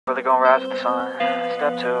Really gonna rise with the sun.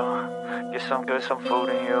 Step 2, get some good, some food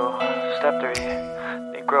in you. Step 3,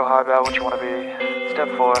 think real hard about what you wanna be. Step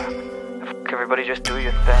 4, everybody just do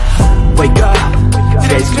your thing. Wake up,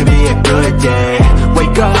 today's gonna be a good day.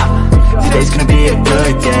 Wake up, today's gonna be a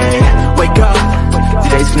good day. Wake up,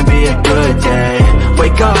 today's gonna be a good day.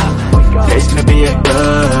 Wake up, today's gonna be a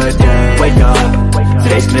good day. Wake up,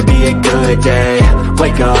 today's gonna be a good day.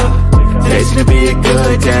 Wake up, today's gonna be a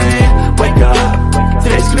good day. Wake up,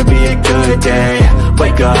 today's gonna be a good day.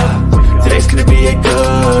 Wake up, today's gonna be a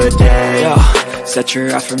good day. Yo, set your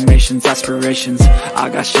affirmations, aspirations. I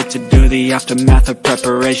got shit to do, the aftermath of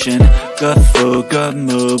preparation. Good food, good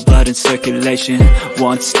mood, blood in circulation.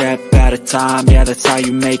 One step at a time, yeah, that's how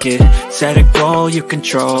you make it. Set a goal you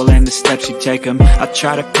control and the steps you take them. I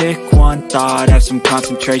try to pick one thought, have some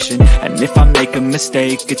concentration. And if I make a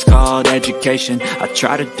mistake, it's called education. I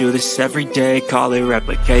try to do this every day, call it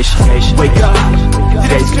replication. Wake up,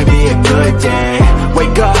 today's gonna be a good day.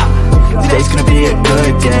 Wake up, today's gonna be a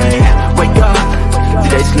good day. Wake up,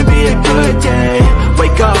 today's gonna be a good day.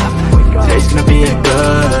 Wake up, today's gonna be a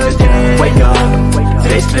good day. Wake up,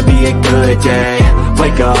 today's gonna be a good day.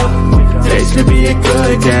 Wake up, today's gonna be a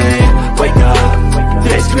good day. Wake up,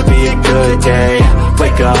 today's gonna be a good day.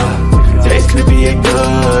 Wake up, today's gonna be a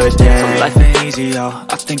good day. So life ain't easy, yo,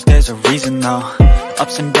 I think there's a reason though.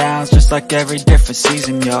 Ups and downs, just like every different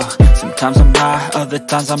season, yo. Sometimes I'm high, other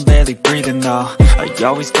times I'm barely breathing, though. I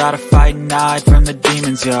always gotta fight and hide from the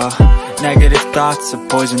demons, yo. Negative thoughts are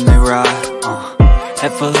poison, they rot.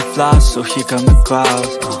 Head full of flaws, so here come the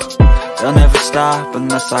clouds. They'll never stop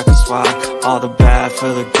unless I can swap all the bad for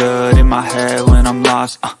the good in my head when I'm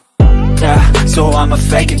lost. Yeah, so I'ma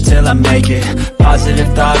fake it till I make it. Positive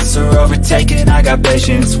thoughts are overtaken, I got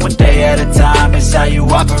patience. One day at a time is how you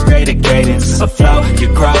operate a cadence. A flow,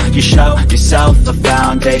 you grow, you show yourself a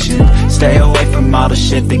foundation. Stay away from all the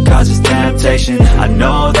shit that causes temptation. I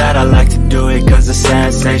know that I like to do it cause it's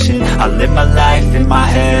sensation. I live my life in my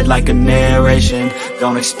head like a narration.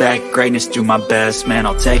 Don't expect greatness, do my best, man,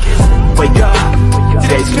 I'll take it. Wake up,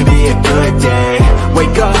 today's gonna be a good day.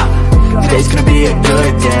 Wake up, today's gonna be a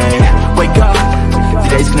good day. Wake up,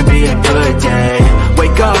 today's gonna be a good day.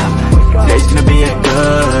 Wake up, today's gonna be a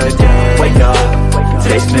good day. Wake up,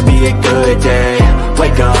 today's gonna be a good day.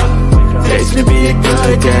 Wake up, today's gonna be a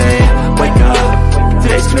good day. Wake up,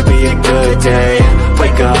 today's gonna be a good day.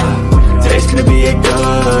 Wake up, today's gonna be a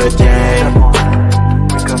good day.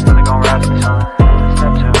 Wake up, really gonna rise with the sun.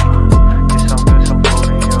 Step 2, get some good, some food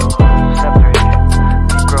in you. Step 3,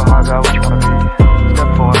 think real hard about what you wanna be. Step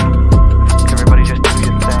 4, everybody just do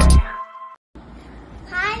your thing.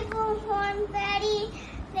 Hi, bullhornbetty.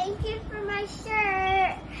 Thank you for my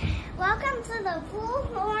shirt. Welcome to the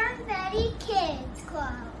bullhornbetty Kids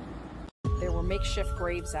Club. There were makeshift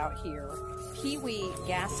graves out here. Pee-wee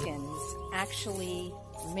Gaskins actually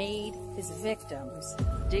made his victims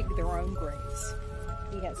dig their own graves.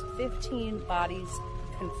 He has 15 bodies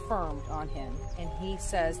confirmed on him, and he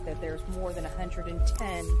says that there's more than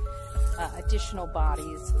 110 additional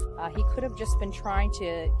bodies. He could have just been trying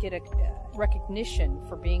to get a recognition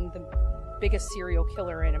for being the biggest serial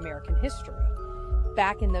killer in American history.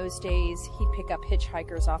 Back in those days, he'd pick up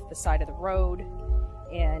hitchhikers off the side of the road,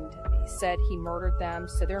 and he said he murdered them.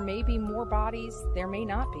 So there may be more bodies, there may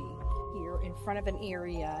not be. Here in front of an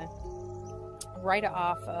area right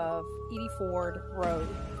off of Edie Ford Road,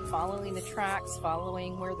 following the tracks,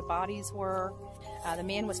 following where the bodies were. The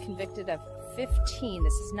man was convicted of 15.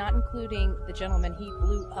 This is not including the gentleman he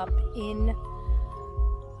blew up in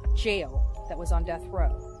jail that was on death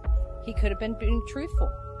row. He could have been being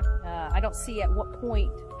truthful. I don't see at what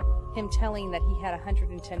point him telling that he had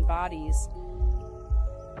 110 bodies.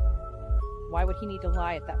 Why would he need to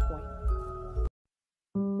lie at that point?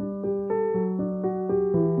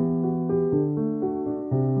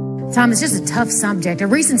 Tom, it's just a tough subject. A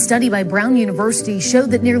recent study by Brown University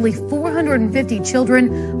showed that nearly 450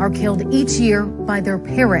 children are killed each year by their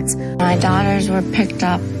parents. My daughters were picked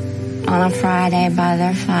up on a Friday by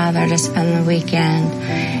their father to spend the weekend,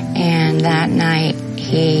 and that night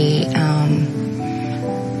he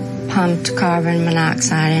pumped carbon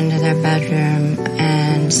monoxide into their bedroom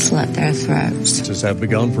and slit their throats. Justice have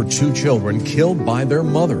begun for 2 children killed by their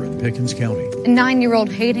mother in Pickens County. 9-year-old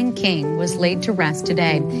Hayden King was laid to rest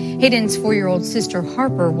today. Hayden's 4-year-old sister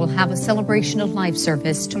Harper will have a celebration of life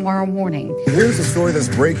service tomorrow morning. Here's a story that's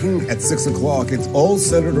breaking at 6 o'clock. It's all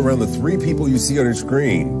centered around the 3 people you see on your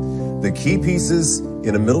screen. The key pieces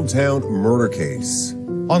in a Middletown murder case.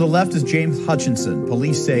 On the left is James Hutchinson.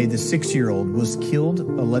 Police say the 6-year-old was killed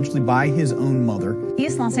allegedly by his own mother.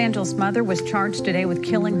 East Los Angeles mother was charged today with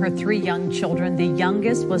killing her 3 young children. The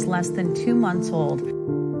youngest was less than 2 months old.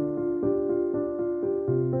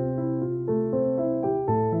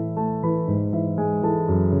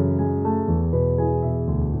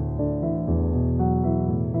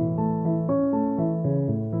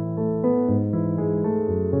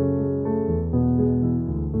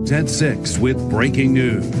 at 6 with breaking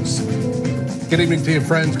news. Good evening to you,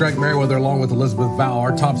 friends. Greg Merriweather along with Elizabeth Val.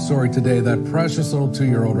 Our top story today, that precious little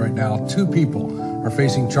 2-year-old right now. 2 people are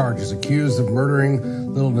facing charges accused of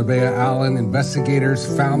murdering little Nevaeh Allen. Investigators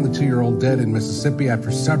found the 2-year-old dead in Mississippi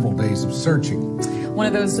after several days of searching. One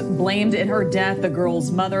of those blamed in her death, the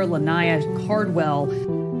girl's mother, Lanaya Cardwell.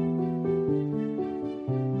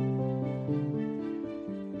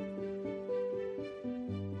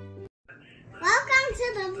 Welcome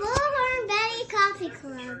to the Bullhorn-Betty Coffee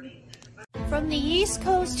Club. From the East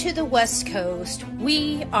Coast to the West Coast,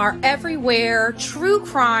 we are everywhere true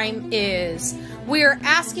crime is. We are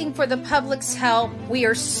asking for the public's help. We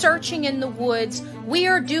are searching in the woods. We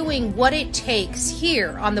are doing what it takes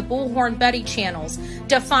here on the Bullhorn-Betty channels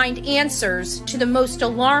to find answers to the most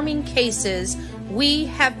alarming cases we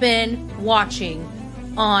have been watching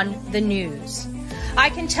on the news. I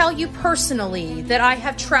can tell you personally that I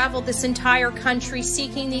have traveled this entire country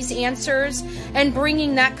seeking these answers and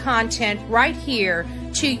bringing that content right here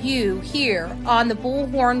to you here on the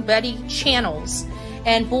Bullhorn-Betty channels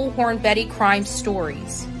and Bullhorn-Betty Crime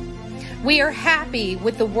Stories. We are happy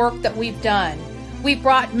with the work that we've done. We've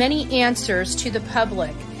brought many answers to the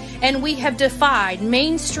public, and we have defied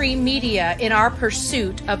mainstream media in our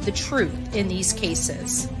pursuit of the truth in these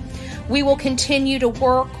cases. We will continue to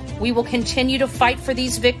work. We will continue to fight for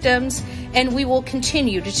these victims, and we will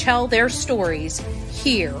continue to tell their stories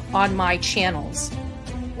here on my channels.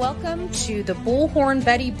 Welcome to the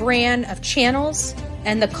Bullhorn-Betty brand of channels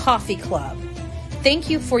and the Coffee Club.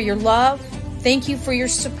 Thank you for your love. Thank you for your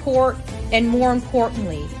support. And more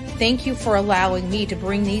importantly, thank you for allowing me to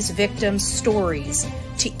bring these victims' stories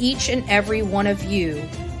to each and every one of you,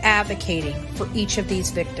 advocating for each of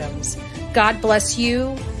these victims. God bless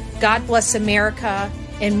you. God bless America.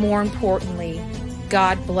 And more importantly,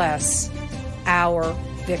 God bless our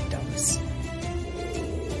victims.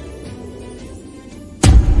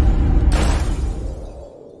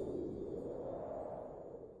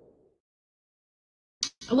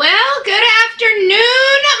 Well, good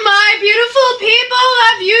afternoon, my beautiful people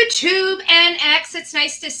of YouTube and X. It's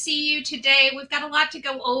nice to see you today. We've got a lot to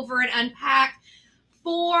go over and unpack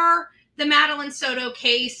for the Madeline Soto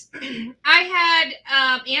case. I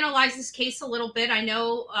had analyzed this case a little bit. I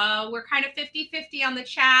know we're kind of 50-50 on the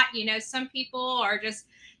chat. You know, some people are just,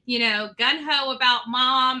 you know, gung-ho about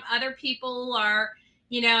mom. Other people are,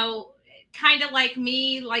 you know, kind of like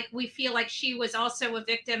me, like we feel like she was also a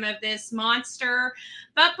victim of this monster.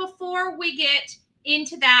 But before we get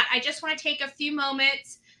into that, I just want to take a few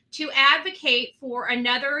moments to advocate for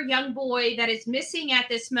another young boy that is missing at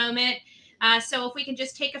this moment. So if we can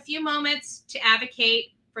just take a few moments to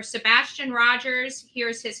advocate for Sebastian Rogers,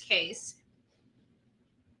 here's his case.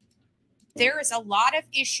 There is a lot of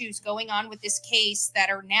issues going on with this case that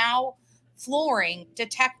are now flooring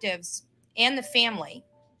detectives and the family.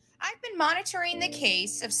 I've been monitoring the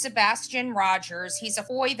case of Sebastian Rogers. He's a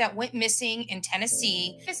boy that went missing in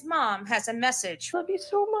Tennessee. His mom has a message. Love you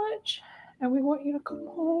so much, and we want you to come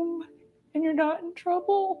home, and you're not in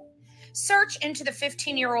trouble. Search into the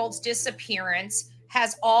 15-year-old's disappearance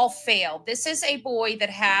has all failed. This is a boy that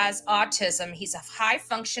has autism. He's a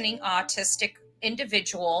high-functioning autistic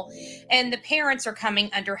individual, and the parents are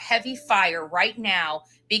coming under heavy fire right now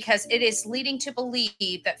because it is leading to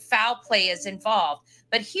believe that foul play is involved.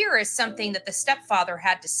 But here is something that the stepfather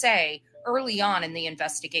had to say early on in the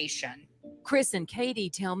investigation. Chris and Katie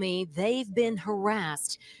tell me they've been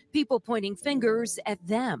harassed, people pointing fingers at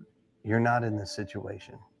them. You're not in this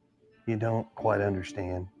situation. You don't quite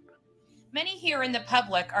understand. Many here in the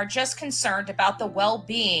public are just concerned about the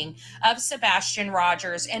well-being of Sebastian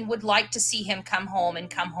Rogers and would like to see him come home and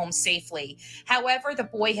come home safely. However, the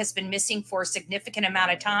boy has been missing for a significant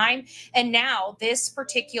amount of time, and now this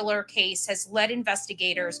particular case has led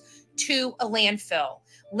investigators to a landfill.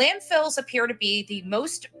 Landfills appear to be the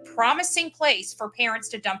most promising place for parents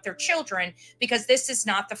to dump their children because this is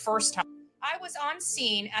not the first time. I was on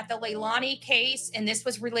scene at the Leilani case, and this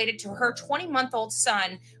was related to her 20-month-old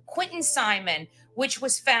son, Quentin Simon, which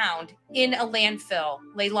was found in a landfill.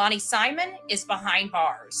 Leilani Simon is behind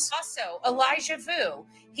bars. Also, Elijah Vu.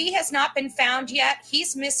 He has not been found yet.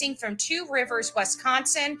 He's missing from Two Rivers,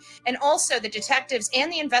 Wisconsin, and also the detectives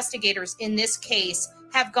and the investigators in this case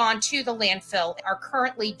have gone to the landfill and are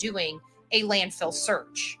currently doing a landfill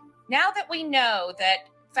search. Now that we know that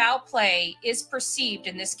foul play is perceived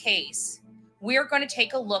in this case, we're going to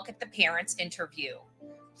take a look at the parents' interview.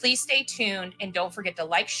 Please stay tuned and don't forget to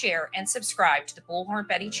like, share, and subscribe to the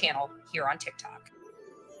Bullhorn-Betty channel here on TikTok.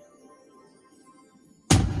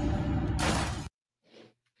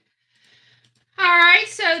 All right,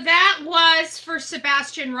 so that was for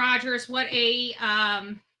Sebastian Rogers. What a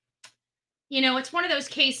you know, it's one of those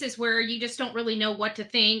cases where you just don't really know what to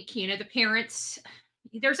think. You know, the parents,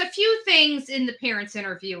 there's a few things in the parents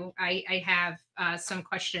interview I have some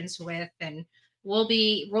questions with, and we'll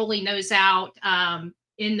be rolling those out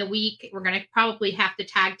in the week. We're going to probably have to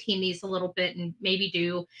tag team these a little bit and maybe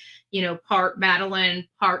do, you know, part Madeline,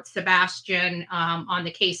 part Sebastian on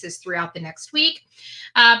the cases throughout the next week.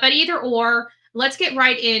 But either or, let's get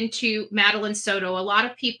right into Madeline Soto. A lot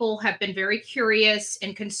of people have been very curious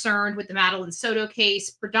and concerned with the Madeline Soto case,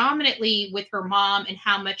 predominantly with her mom and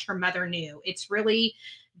how much her mother knew. It's really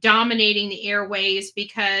dominating the airways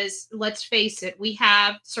because, let's face it, we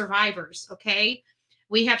have survivors, okay?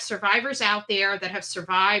 We have survivors out there that have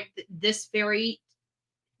survived this very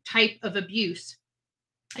type of abuse.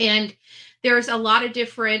 And there's a lot of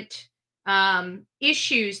different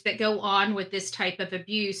issues that go on with this type of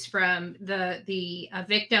abuse, from the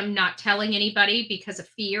victim not telling anybody because of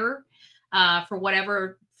fear, for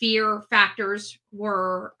whatever fear factors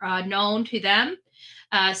were known to them.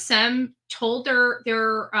 Some told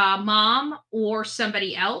their mom or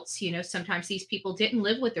somebody else. You know, sometimes these people didn't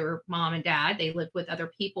live with their mom and dad. They lived with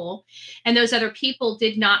other people, and those other people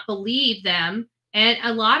did not believe them. And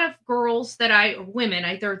a lot of girls that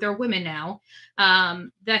they're women now,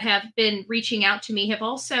 that have been reaching out to me have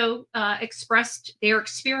also expressed their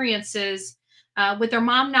experiences with their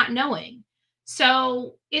mom not knowing.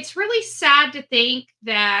 So it's really sad to think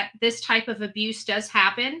that this type of abuse does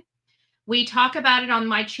happen. We talk about it on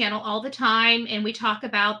my channel all the time, and we talk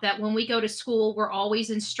about that when we go to school, we're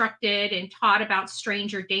always instructed and taught about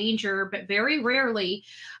stranger danger, but very rarely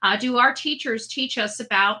do our teachers teach us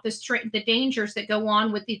about the dangers that go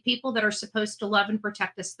on with the people that are supposed to love and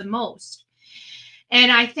protect us the most. And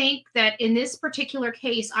I think that in this particular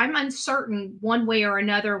case, I'm uncertain one way or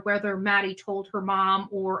another whether Maddie told her mom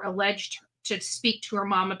or alleged to speak to her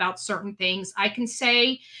mom about certain things. I can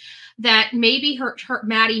say that maybe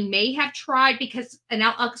Maddie may have tried, because, and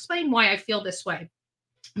I'll explain why I feel this way,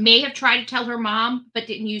 may have tried to tell her mom, but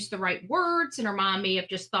didn't use the right words. And her mom may have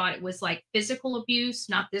just thought it was like physical abuse,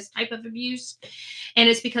 not this type of abuse. And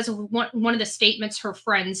it's because of one of the statements her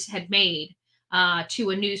friends had made to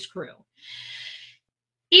a news crew.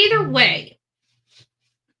 Either way,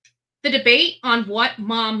 the debate on what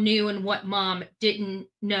mom knew and what mom didn't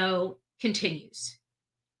know continues.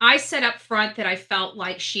 I said up front that I felt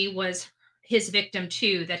like she was his victim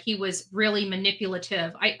too, that he was really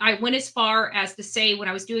manipulative. I went as far as to say, when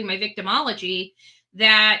I was doing my victimology,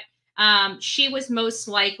 that she was most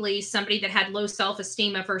likely somebody that had low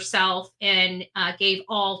self-esteem of herself and gave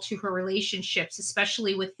all to her relationships,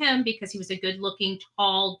 especially with him, because he was a good-looking,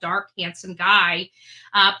 tall, dark, handsome guy.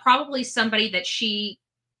 Probably somebody that she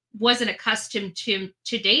wasn't accustomed to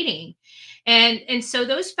dating. And so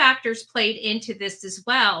those factors played into this as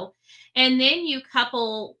well. And then you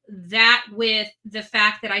couple that with the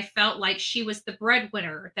fact that I felt like she was the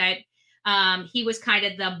breadwinner, that he was kind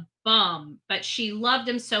of the bum, but she loved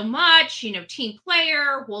him so much, you know, team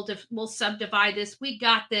player, we'll subdivide this, we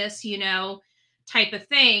got this, you know, type of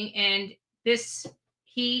thing. And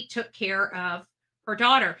he took care of her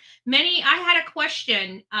daughter. I had a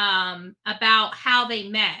question about how they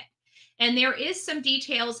met. And there is some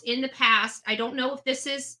details in the past. I don't know if this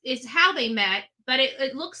is how they met, but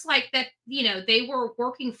it looks like that, you know, they were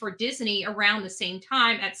working for Disney around the same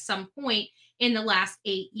time at some point in the last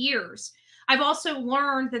 8 years. I've also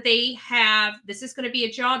learned that this is going to be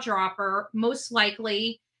a jaw dropper, most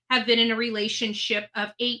likely have been in a relationship of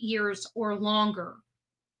 8 years or longer.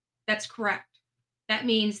 That's correct. That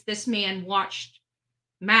means this man watched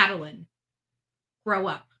Madeline grow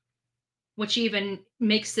up, which even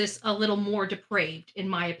makes this a little more depraved, in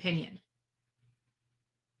my opinion.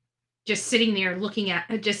 Just sitting there looking at,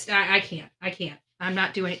 I can't. I'm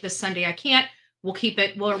not doing it this Sunday. I can't. We'll keep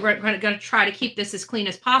it. We're going to try to keep this as clean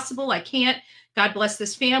as possible. I can't. God bless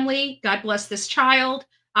this family. God bless this child.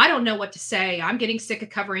 I don't know what to say. I'm getting sick of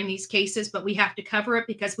covering these cases, but we have to cover it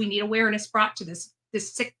because we need awareness brought to this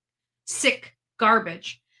sick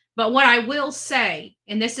garbage. But what I will say,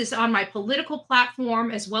 and this is on my political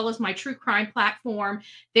platform as well as my true crime platform,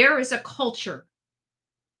 there is a culture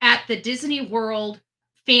at the Disney World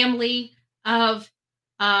family of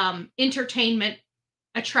entertainment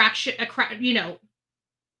attraction, you know,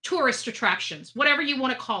 tourist attractions, whatever you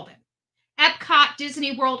want to call them. Epcot,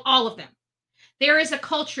 Disney World, all of them. There is a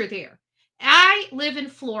culture there. I live in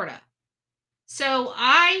Florida, so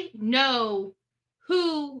I know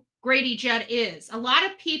who Grady Judd is. A lot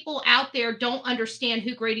of people out there don't understand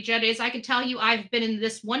who Grady Judd is. I can tell you, I've been in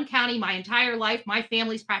this one county my entire life. My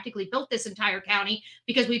family's practically built this entire county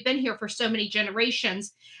because we've been here for so many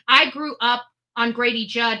generations. I grew up on Grady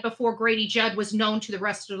Judd before Grady Judd was known to the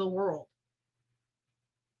rest of the world.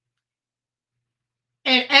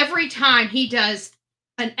 And every time he does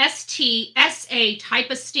an STSA type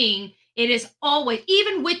of sting, it is always,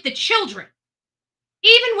 even with the children,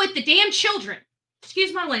 even with the damn children,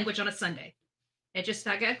 excuse my language on a Sunday. It just,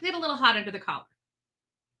 I get a little hot under the collar.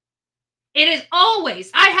 It is always,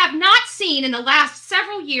 I have not seen in the last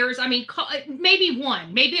several years, I mean, maybe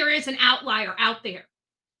one, maybe there is an outlier out there.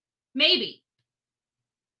 Maybe.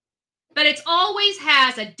 But it's always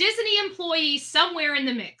has a Disney employee somewhere in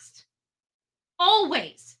the mix.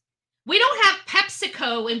 Always. We don't have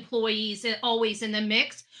PepsiCo employees always in the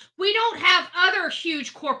mix. We don't have other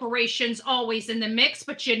huge corporations always in the mix.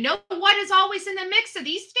 But you know what is always in the mix of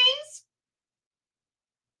these things?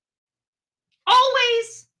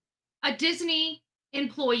 Always a Disney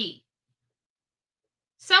employee.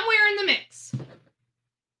 Somewhere in the mix.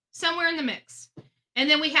 Somewhere in the mix. And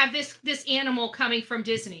then we have this animal coming from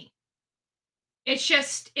Disney. It's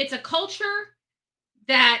just, it's a culture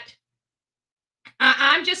that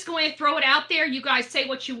I'm just going to throw it out there. You guys say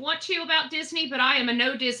what you want to about Disney, but I am a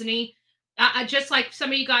no Disney. Just like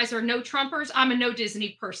some of you guys are no Trumpers, I'm a no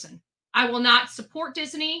Disney person. I will not support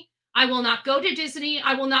Disney. I will not go to Disney.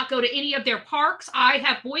 I will not go to any of their parks. I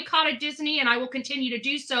have boycotted Disney, and I will continue to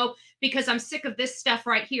do so because I'm sick of this stuff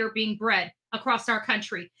right here being bred across our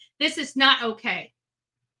country. This is not okay.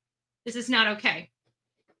 This is not okay.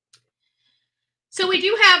 So we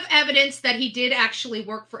do have evidence that he did actually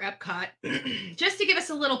work for Epcot. Just to give us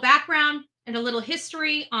a little background and a little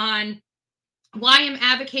history on why I'm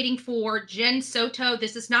advocating for Jen Soto.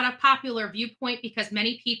 This is not a popular viewpoint because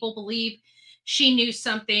many people believe she knew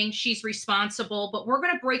something, she's responsible, but we're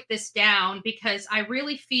going to break this down because I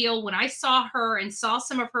really feel when I saw her and saw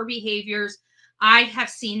some of her behaviors, I have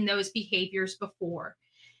seen those behaviors before.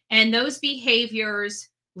 And those behaviors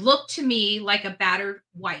look to me like a battered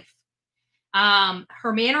wife.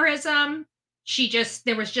 Her mannerism,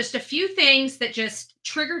 there was just a few things that just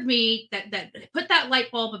triggered me, that put that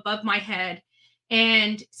light bulb above my head.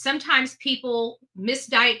 And sometimes people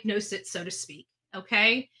misdiagnose it, so to speak.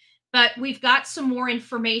 Okay. But we've got some more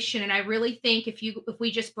information. And I really think if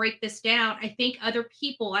we just break this down, I think other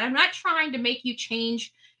people, and I'm not trying to make you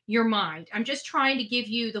change your mind. I'm just trying to give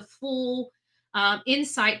you the full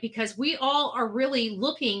insight because we all are really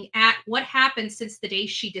looking at what happened since the day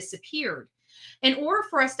she disappeared. In order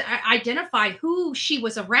for us to identify who she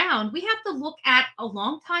was around, we have to look at a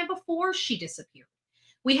long time before she disappeared.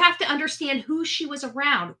 We have to understand who she was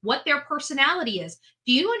around, what their personality is.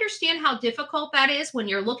 Do you understand how difficult that is when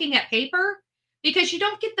you're looking at paper? Because you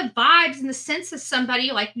don't get the vibes and the sense of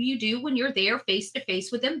somebody like you do when you're there face to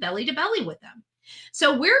face with them, belly to belly with them.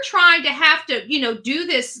 So we're trying to have to, do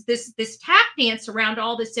this tap dance around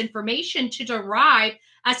all this information to derive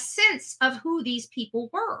a sense of who these people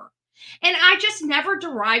were. And I just never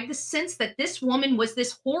derived the sense that this woman was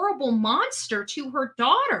this horrible monster to her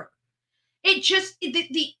daughter. It just,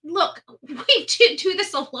 look, we do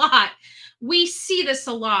this a lot. We see this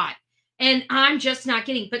a lot. And I'm just not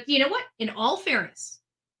getting, but you know what? In all fairness,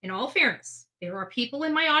 there are people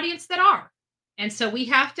in my audience that are. And so we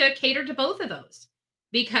have to cater to both of those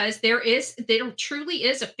because there truly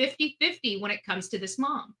is a 50-50 when it comes to this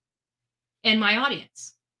mom and my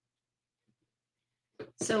audience.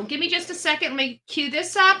 So give me just a second. Let me cue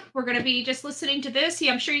this up. We're going to be just listening to this.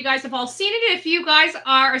 Yeah, I'm sure you guys have all seen it. If you guys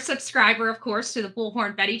are a subscriber, of course, to the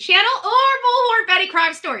Bullhorn Betty channel or Bullhorn Betty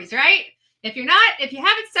Crime Stories, right? If you're not, if you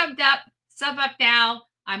haven't subbed up, sub up now.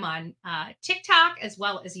 I'm on TikTok as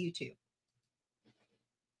well as YouTube.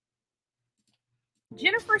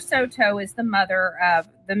 Jennifer Soto is the mother of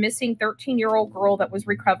the missing 13-year-old girl that was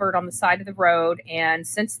recovered on the side of the road. And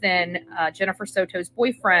since then, Jennifer Soto's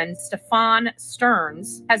boyfriend, Stephan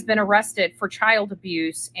Stearns, has been arrested for child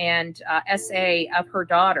abuse and SA of her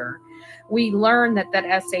daughter. We learned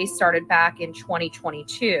that SA started back in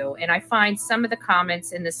 2022. And I find some of the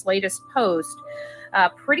comments in this latest post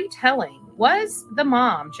pretty telling. Was the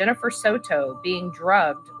mom, Jennifer Soto, being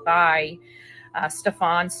drugged by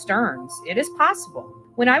Stephan Stearns? It is possible.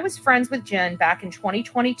 When I was friends with Jen back in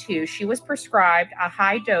 2022, she was prescribed a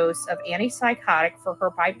high dose of antipsychotic for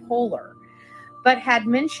her bipolar, but had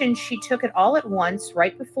mentioned she took it all at once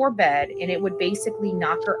right before bed and it would basically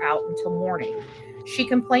knock her out until morning. She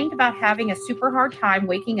complained about having a super hard time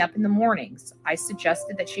waking up in the mornings. I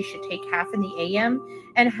suggested that she should take half in the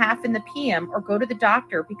AM and half in the PM or go to the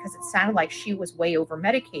doctor because it sounded like she was way over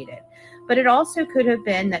medicated. But it also could have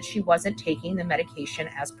been that she wasn't taking the medication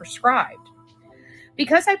as prescribed.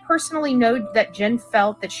 Because I personally know that Jen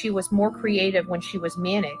felt that she was more creative when she was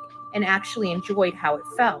manic and actually enjoyed how it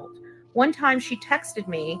felt. One time she texted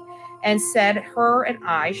me and said her and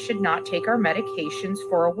I should not take our medications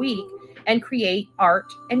for a week and create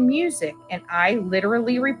art and music. And I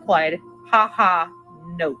literally replied, ha ha,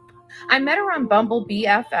 nope. I met her on Bumble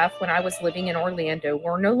BFF when I was living in Orlando.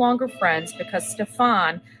 We're no longer friends because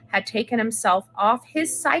Stephan had taken himself off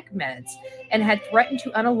his psych meds and had threatened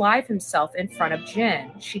to unalive himself in front of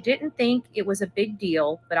Jen. She didn't think it was a big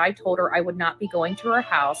deal, but I told her I would not be going to her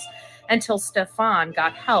house until Stephan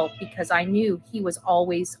got help because I knew he was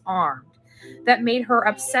always armed. That made her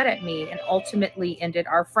upset at me and ultimately ended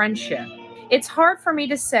our friendship. It's hard for me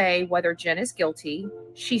to say whether Jen is guilty.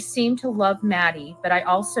 She seemed to love Maddie, but I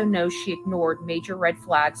also know she ignored major red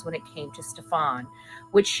flags when it came to Stephan,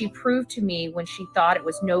 which she proved to me when she thought it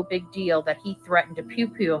was no big deal that he threatened to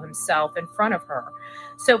pew-pew himself in front of her.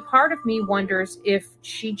 So part of me wonders if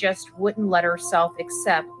she just wouldn't let herself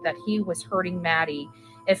accept that he was hurting Maddie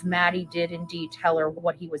if Maddie did indeed tell her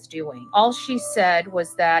what he was doing. All she said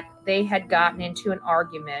was that they had gotten into an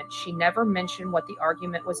argument. She never mentioned what the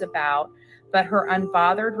argument was about, but her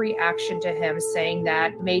unbothered reaction to him saying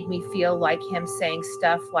that made me feel like him saying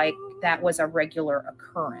stuff like that was a regular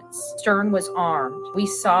occurrence. Stern was armed. We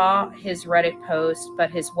saw his Reddit post,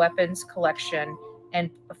 but his weapons collection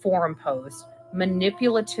and forum post,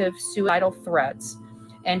 manipulative suicidal threats,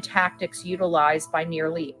 and tactics utilized by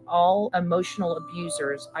nearly all emotional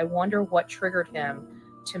abusers. I wonder what triggered him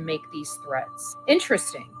to make these threats.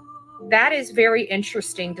 Interesting. That is very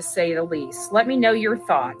interesting to say the least. Let me know your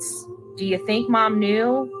thoughts. Do you think mom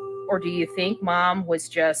knew, or do you think mom was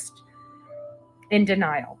just in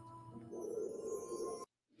denial?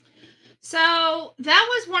 So that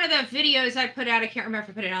was one of the videos I put out. I can't remember if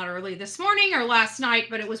I put it out early this morning or last night,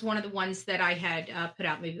 but it was one of the ones that I had put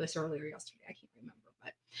out. Maybe it was earlier yesterday. I can't remember,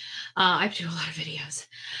 but I do a lot of videos.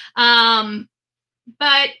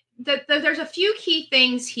 But there's a few key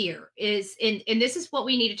things here and this is what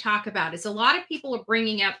we need to talk about, is a lot of people are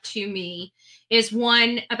bringing up to me is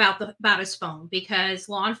one about his phone, because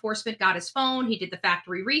law enforcement got his phone. He did the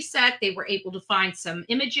factory reset. They were able to find some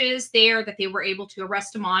images there that they were able to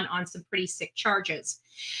arrest him on some pretty sick charges,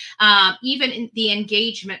 even in the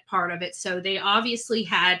engagement part of it. So they obviously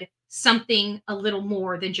had something a little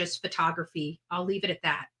more than just photography. I'll leave it at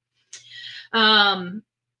that.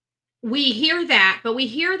 We hear that, but we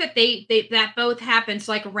hear that that both happens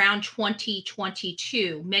like around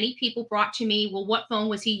 2022. Many people brought to me, well, what phone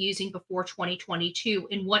was he using before 2022,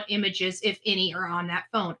 and what images, if any, are on that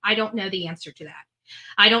phone? I don't know the answer to that.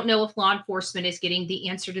 I don't know if law enforcement is getting the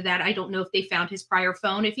answer to that. I don't know if they found his prior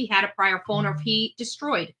phone, if he had a prior phone, or if he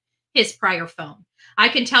destroyed his prior phone. I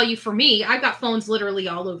can tell you, for me, I've got phones literally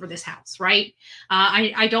all over this house, right?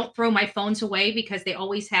 I don't throw my phones away because they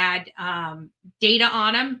always had data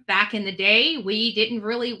on them. Back in the day, we didn't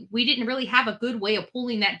really have a good way of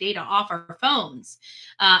pulling that data off our phones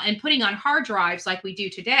and putting on hard drives like we do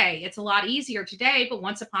today. It's a lot easier today, but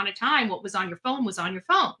once upon a time, what was on your phone was on your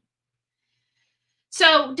phone.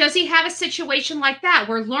 So does he have a situation like that?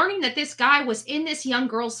 We're learning that this guy was in this young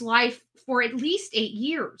girl's life for at least 8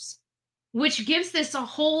 years, which gives this a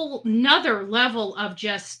whole nother level of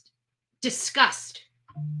just disgust,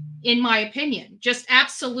 in my opinion. Just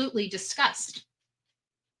absolutely disgust.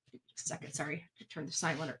 Second, sorry, to turn the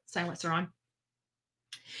silencer on.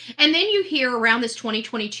 And then you hear around this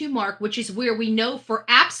 2022 mark, which is where we know for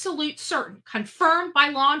absolute certain, confirmed by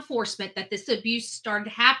law enforcement, that this abuse started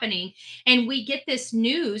happening. And we get this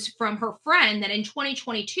news from her friend that in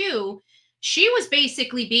 2022, she was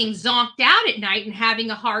basically being zonked out at night and having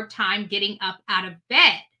a hard time getting up out of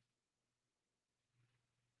bed.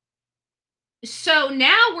 So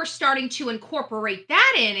now we're starting to incorporate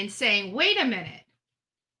that in and saying, wait a minute.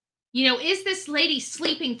 You know, is this lady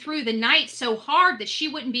sleeping through the night so hard that she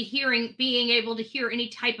wouldn't be being able to hear any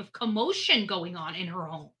type of commotion going on in her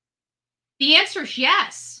home? The answer is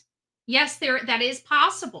yes. Yes, that is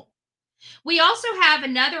possible. We also have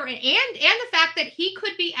another, and the fact that he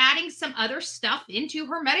could be adding some other stuff into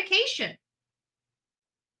her medication.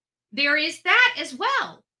 There is that as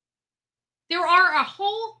well. There are a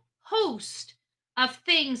whole host of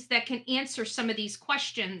things that can answer some of these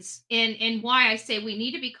questions, and why I say we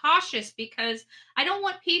need to be cautious, because I don't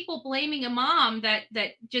want people blaming a mom that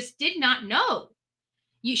just did not know.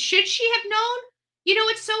 Should she have known? You know,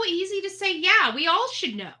 it's so easy to say, yeah, we all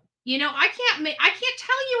should know. You know, I can't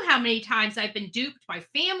tell you how many times I've been duped by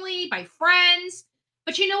family, by friends,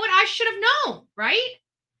 but you know what? I should have known, right?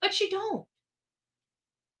 But you don't,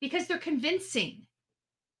 because they're convincing.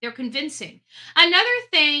 They're convincing. Another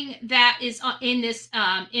thing that is in this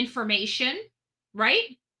information,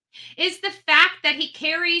 right, is the fact that he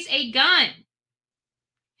carries a gun.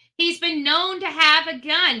 He's been known to have a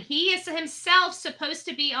gun. He is himself supposed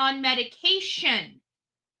to be on medication.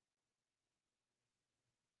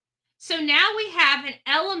 So now we have an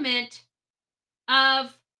element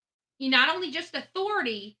of not only just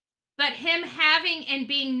authority, but him having and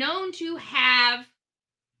being known to have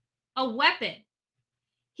a weapon.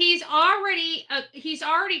 He's already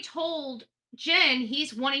told Jen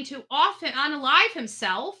he's wanting to unalive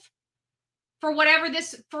himself for whatever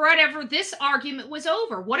this argument was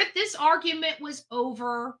over. What if this argument was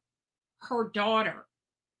over her daughter?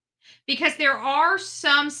 Because there are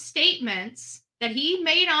some statements that he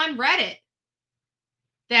made on Reddit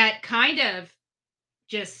that kind of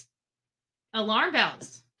just alarm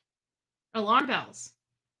bells. Alarm bells.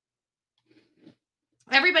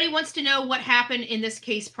 Everybody wants to know what happened in this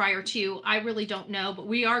case prior to. I really don't know, but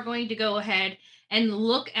we are going to go ahead and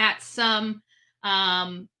look at some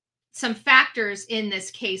factors in this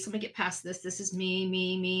case. Let me get past this. This is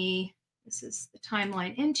me. This is the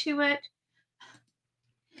timeline into it.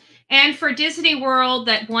 And for Disney World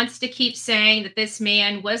that wants to keep saying that this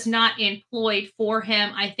man was not employed for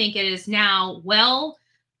him, I think it is now well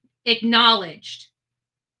acknowledged.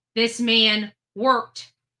 This man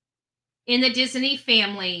worked in the Disney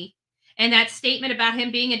family, and that statement about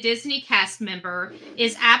him being a Disney cast member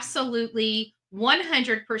is absolutely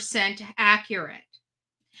 100% accurate.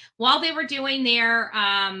 While they were doing their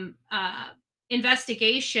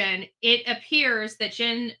investigation, it appears that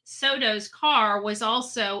Jen Soto's car was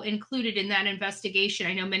also included in that investigation.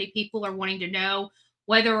 I know many people are wanting to know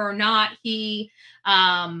whether or not he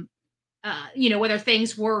whether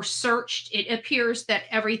things were searched. It appears that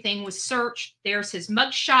everything was searched. There's his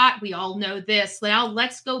mugshot. We all know this. Now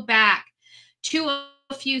let's go back to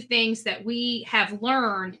a few things that we have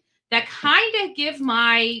learned that kind of give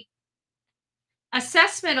my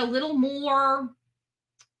assessment a little more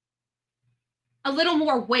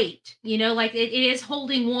weight, like it is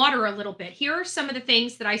holding water a little bit. Here are some of the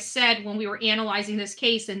things that I said when we were analyzing this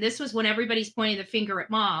case. And this was when everybody's pointing the finger at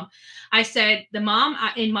mom. I said, the mom,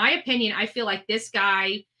 in my opinion, I feel like this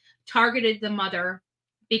guy targeted the mother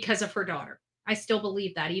because of her daughter. I still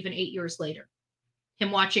believe that even 8 years later,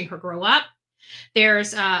 him watching her grow up.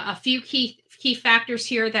 There's a few key factors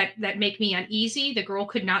here that make me uneasy. The girl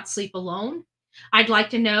could not sleep alone. I'd like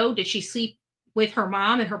to know, did she sleep with her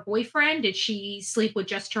mom and her boyfriend? Did she sleep with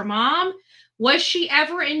just her mom? Was she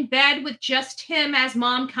ever in bed with just him as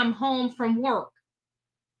mom come home from work?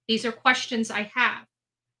 These are questions I have.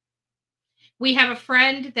 We have a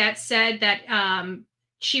friend that said that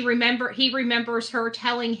he remembers her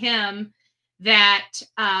telling him that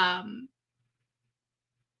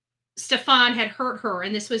Stephan had hurt her,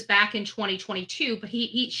 and this was back in 2022, but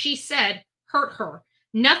she said hurt her.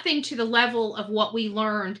 Nothing to the level of what we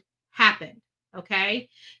learned happened. Okay.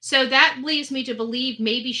 So that leaves me to believe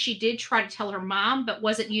maybe she did try to tell her mom, but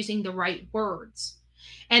wasn't using the right words.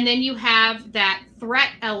 And then you have that threat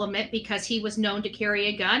element because he was known to carry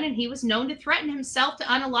a gun and he was known to threaten himself, to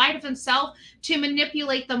unalive himself, to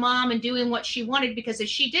manipulate the mom and doing what she wanted, because if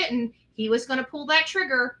she didn't, he was going to pull that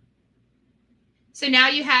trigger. So now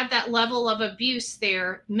you have that level of abuse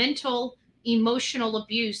there, mental, emotional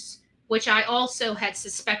abuse, which I also had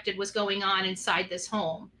suspected was going on inside this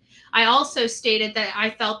home. I also stated that I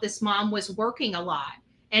felt this mom was working a lot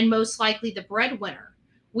and most likely the breadwinner.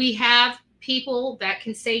 We have people that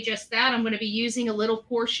can say just that. I'm going to be using a little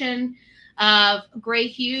portion of Gray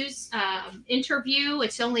Hughes' interview.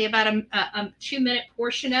 It's only about a 2-minute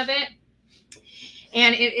portion of it.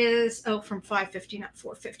 And it is, from 550, not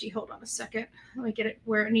 450. Hold on a second. Let me get it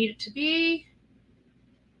where it needed to be.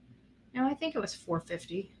 No, I think it was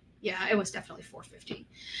 450. Yeah, it was definitely 450.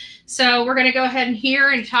 So we're going to go ahead and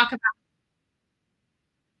hear and talk about.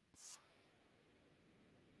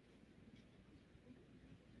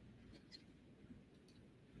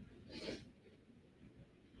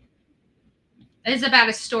 It is about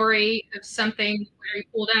a story of something where he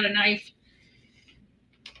pulled out a knife.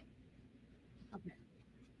 Okay.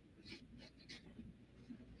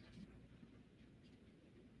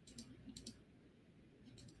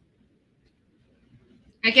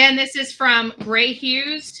 Again, this is from Gray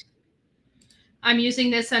Hughes. I'm using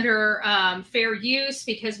this under fair use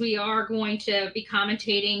because we are going to be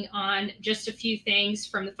commentating on just a few things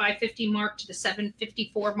from the 550 mark to the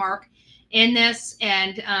 754 mark in this.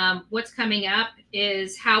 And what's coming up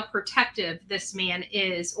is how protective this man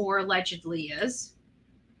is or allegedly is.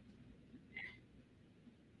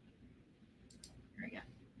 There we go.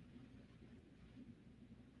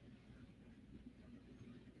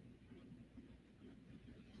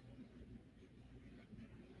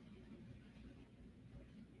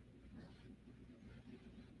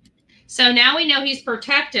 So now we know he's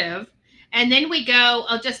protective. And then we go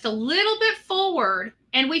just a little bit forward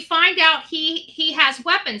and we find out he has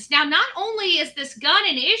weapons. Now, not only is this gun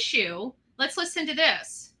an issue, let's listen to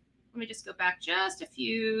this. Let me just go back just a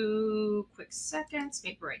few quick seconds,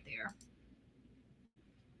 maybe right there.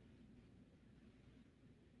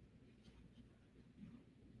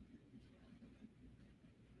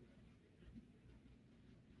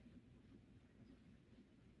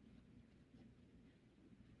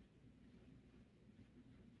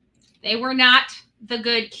 They were not the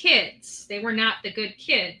good kids. They were not the good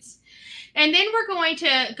kids. And then we're going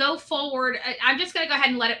to go forward. I'm just going to go ahead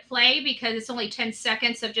and let it play because it's only 10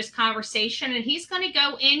 seconds of just conversation. And he's going to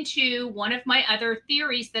go into one of my other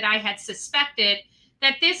theories that I had suspected,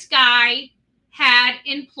 that this guy had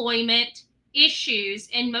employment issues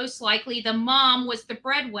and most likely the mom was the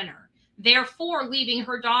breadwinner, therefore leaving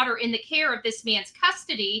her daughter in the care of this man's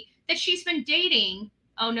custody that she's been dating.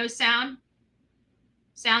 Oh, no sound?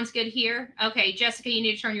 Sounds good here? Okay, Jessica, you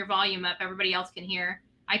need to turn your volume up. Everybody else can hear.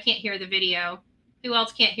 I can't hear the video. Who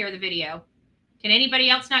else can't hear the video? Can anybody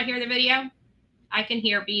else not hear the video? I can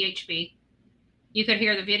hear BHB. You could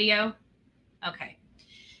hear the video? Okay.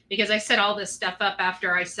 Because I set all this stuff up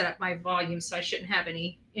after I set up my volume, so I shouldn't have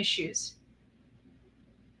any issues.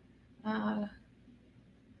 Sound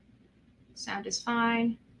is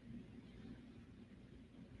fine.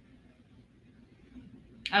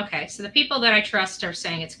 Okay, so the people that I trust are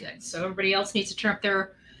saying it's good. So everybody else needs to turn up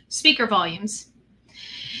their speaker volumes.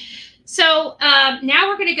 So now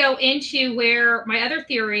we're going to go into where my other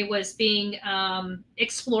theory was being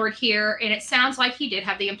explored here. And it sounds like he did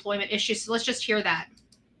have the employment issues. So let's just hear that.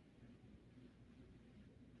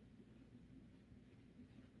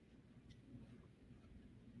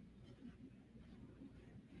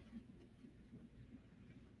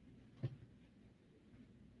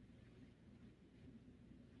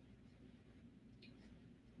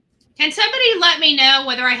 Can somebody let me know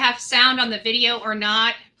whether I have sound on the video or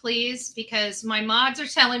not, please? Because my mods are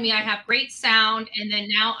telling me I have great sound, and then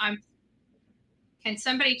now I'm... Can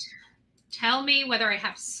somebody tell me whether I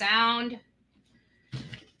have sound?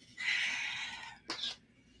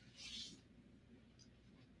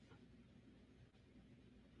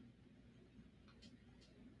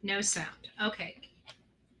 No sound. Okay.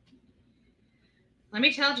 Let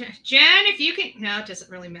me tell Jen, if you can... No, it doesn't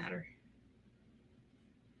really matter.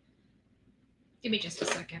 Give me just a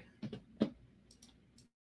second.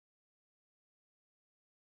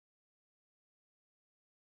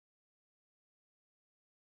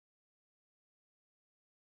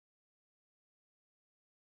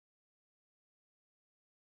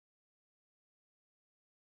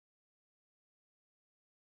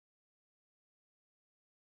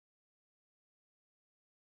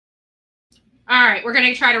 All right, we're going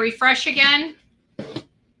to try to refresh again.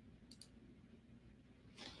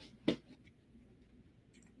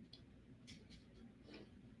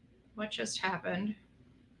 What just happened?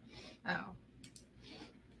 Oh.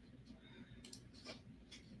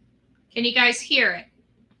 Can you guys hear it?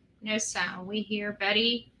 No sound. We hear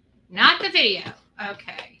Betty. Not the video.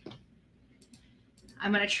 Okay.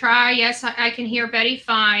 I'm going to try. Yes, I can hear Betty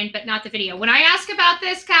fine, but not the video. When I ask about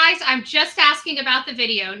this, guys, I'm just asking about the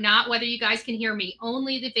video, not whether you guys can hear me,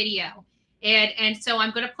 only the video. And so I'm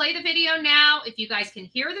going to play the video now. If you guys can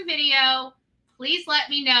hear the video, please let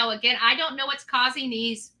me know. Again, I don't know what's causing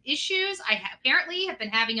these issues. I apparently have been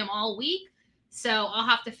having them all week, so I'll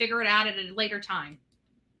have to figure it out at a later time.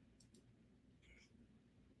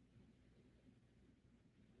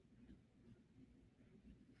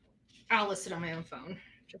 I'll listen on my own phone.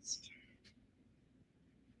 Just...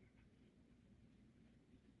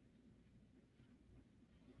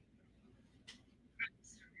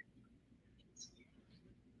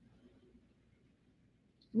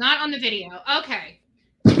 Not on the video. Okay.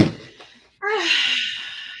 Okay.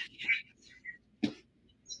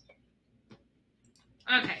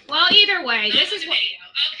 Well, either way, this is what...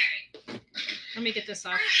 Okay. Let me get this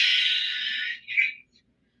off.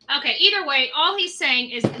 Okay, either way, all he's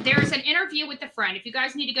saying is there's an interview with the friend. If you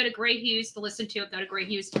guys need to go to Gray Hughes to listen to it, go to Gray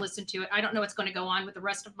Hughes to listen to it. I don't know what's going to go on with the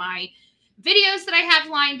rest of my videos that I have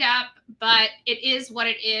lined up, but it is what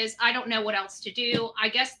it is. I don't know what else to do. I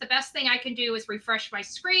guess the best thing I can do is refresh my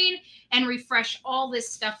screen and refresh all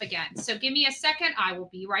this stuff again. So give me a second. I will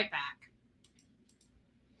be right back.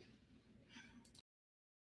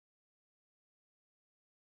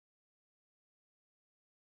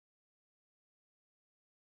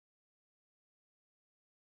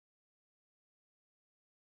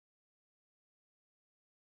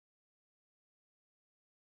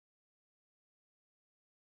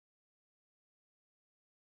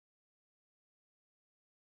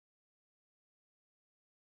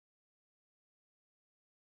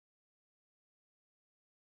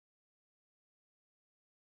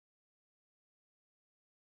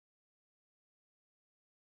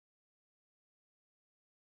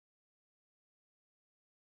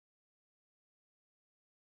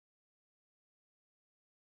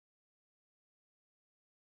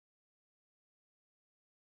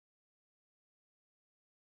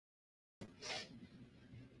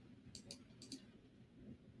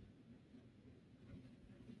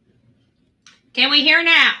 Can we hear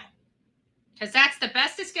now? Because that's the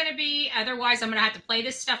best it's going to be. Otherwise, I'm going to have to play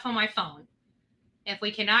this stuff on my phone. If we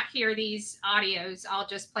cannot hear these audios, I'll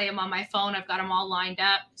just play them on my phone. I've got them all lined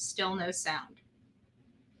up. Still no sound.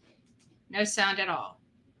 No sound at all.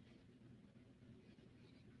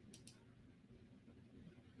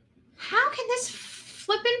 How can this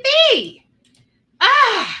flippin' be?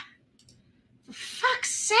 Ah! For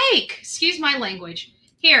fuck's sake. Excuse my language.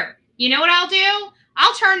 Here, you know what I'll do?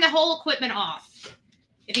 I'll turn the whole equipment off.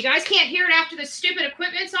 If you guys can't hear it after the stupid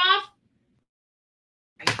equipment's off,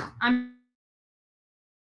 I've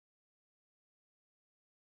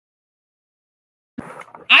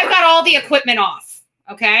got all the equipment off,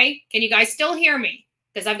 okay? Can you guys still hear me?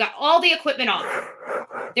 Because I've got all the equipment off.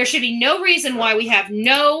 There should be no reason why we have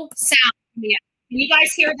no sound. Can you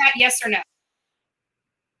guys hear that, yes or no?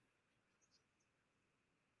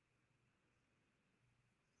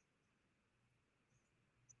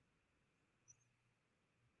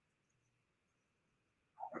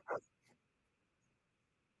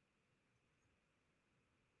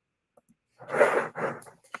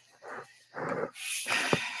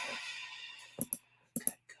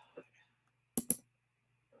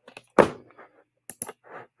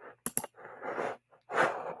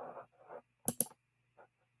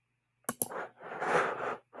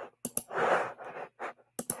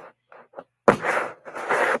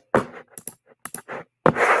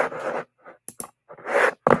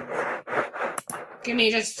 Give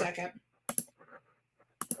me just a second.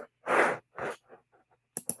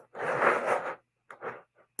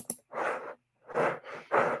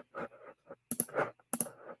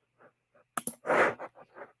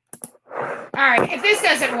 All right, if this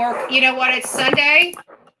doesn't work, you know what? It's Sunday.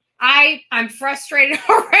 I'm frustrated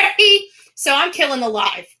already, so I'm killing the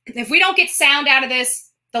live. If we don't get sound out of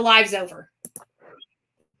this, the live's over.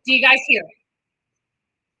 Do you guys hear it?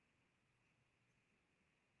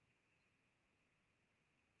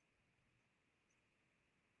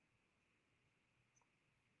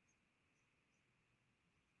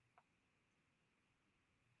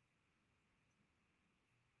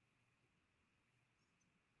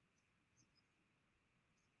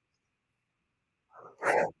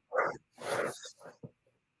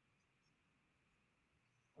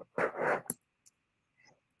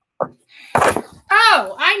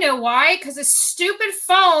 Oh, I know why. Because a stupid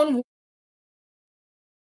phone.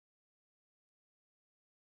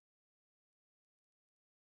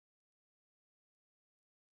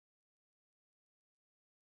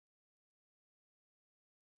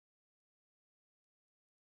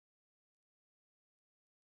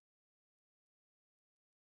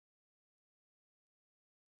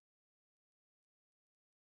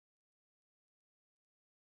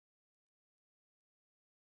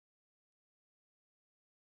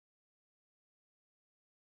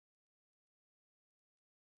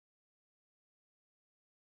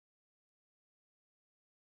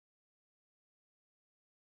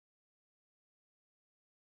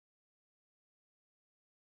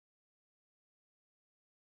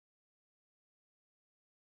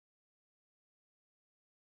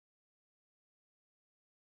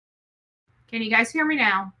 Can you guys hear me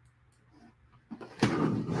now?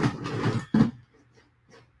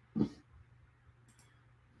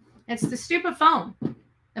 It's the stupid phone.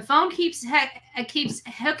 The phone keeps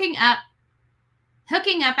hooking up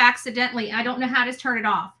accidentally. I don't know how to turn it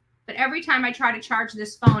off. But every time I try to charge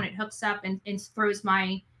this phone, it hooks up and throws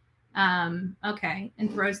my okay,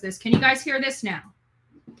 and throws this. Can you guys hear this now?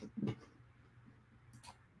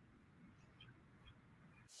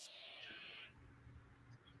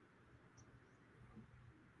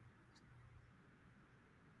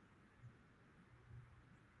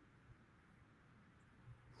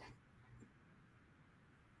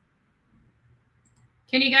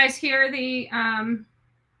 Can you guys hear the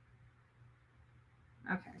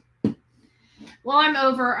okay. Well, I'm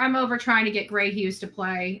over trying to get Gray Hughes to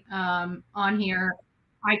play on here.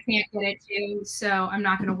 I can't get it to, so I'm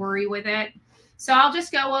not going to worry with it. So I'll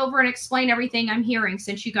just go over and explain everything I'm hearing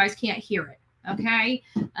since you guys can't hear it. Okay.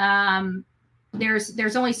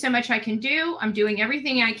 There's only so much I can do. I'm doing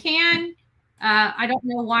everything I can. I don't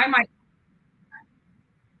know why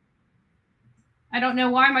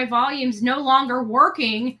my volume's no longer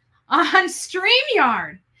working on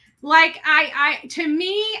StreamYard. Like to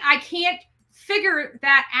me, I can't figure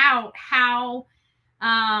that out how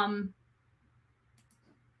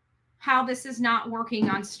this is not working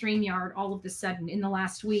on StreamYard all of a sudden in the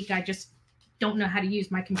last week. I just don't know how to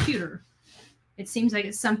use my computer. It seems like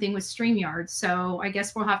it's something with StreamYard. So I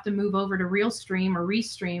guess we'll have to move over to Realstream or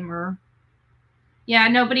Restream or Yeah,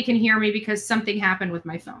 nobody can hear me because something happened with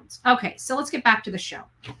my phones. Okay, so let's get back to the show.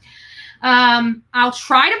 I'll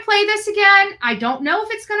try to play this again. I don't know if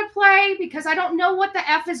it's going to play because I don't know what the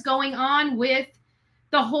F is going on with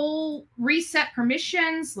the whole reset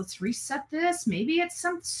permissions. Let's reset this. Maybe it's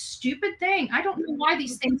some stupid thing. I don't know why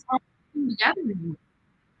these things aren't together anymore.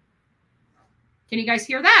 Can you guys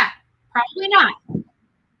hear that? Probably not.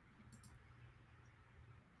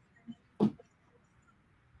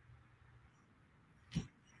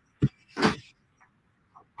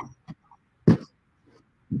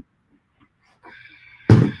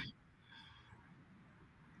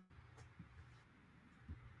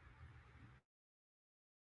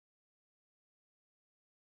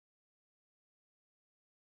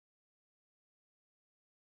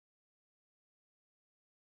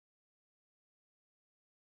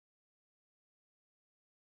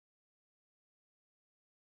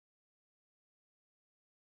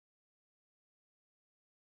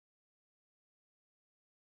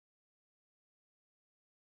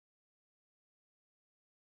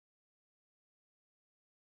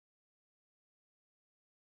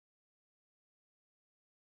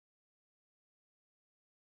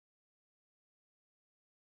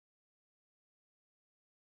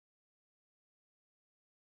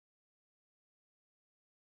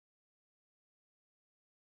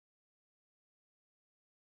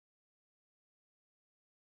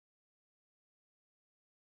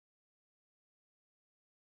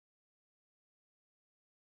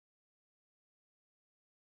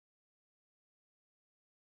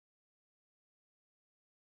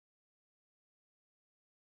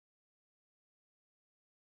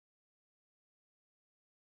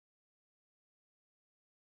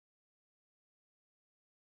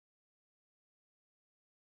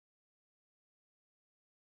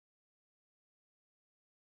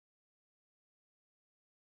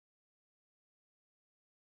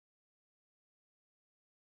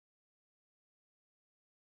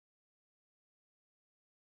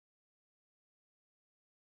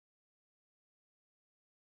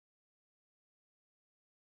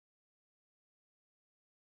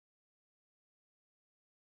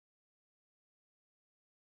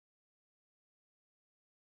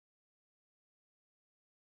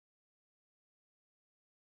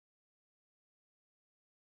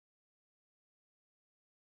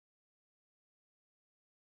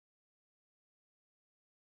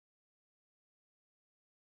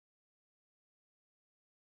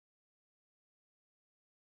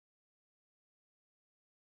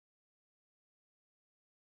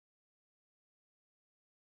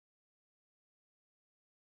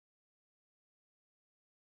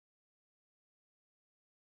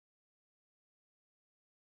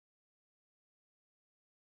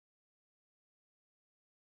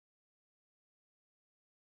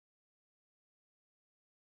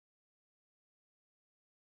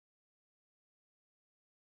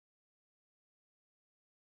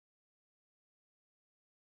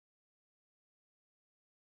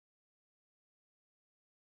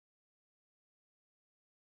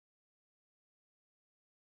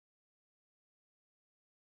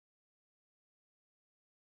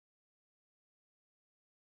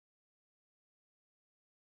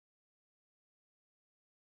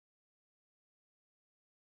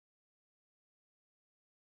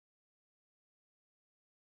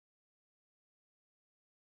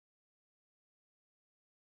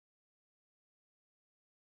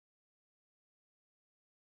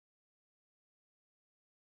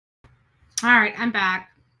 All right, I'm back.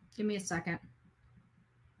 Give me a second.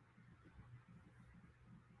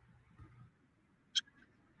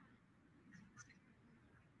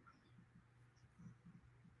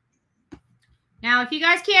 Now, if you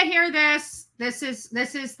guys can't hear this, this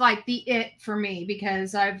is like the it for me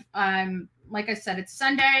because I'm like I said, it's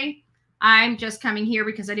Sunday. I'm just coming here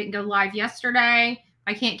because I didn't go live yesterday.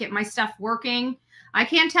 I can't get my stuff working. I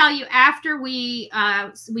can tell you after we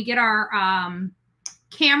get our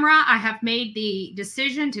camera, I have made the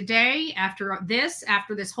decision today after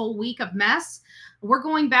this whole week of mess, we're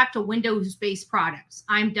going back to Windows-based products.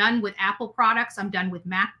 I'm done with Apple products. I'm done with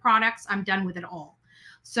Mac products. I'm done with it all.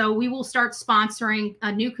 So we will start sponsoring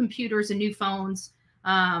new computers and new phones. But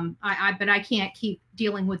I can't keep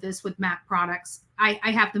dealing with this with Mac products.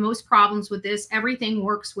 I have the most problems with this. Everything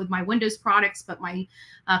works with my Windows products, but my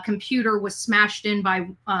computer was smashed in by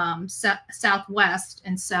Southwest.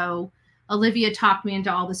 And so Olivia talked me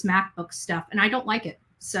into all this MacBook stuff, and I don't like it.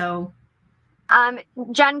 So,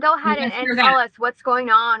 Jen, go ahead and tell us what's going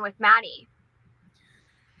on with Maddie.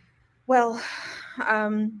 Well,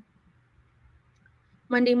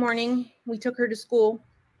 Monday morning, we took her to school.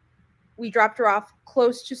 We dropped her off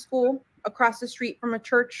close to school across the street from a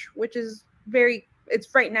church, which is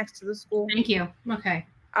it's right next to the school. Thank you. Okay.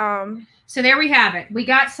 So there we have it. We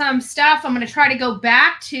got some stuff. I'm going to try to go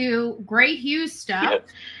back to Gray Hughes stuff.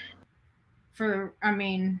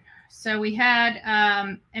 So we had,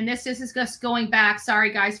 and this is just going back.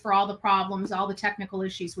 Sorry, guys, for all the problems, all the technical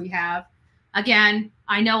issues we have. Again,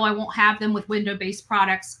 I know I won't have them with window-based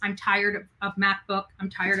products. I'm tired of MacBook. I'm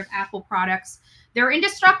tired of Apple products. They're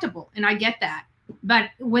indestructible, and I get that. But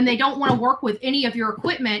when they don't want to work with any of your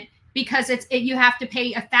equipment because you have to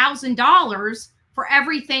pay $1,000 for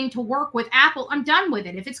everything to work with Apple, I'm done with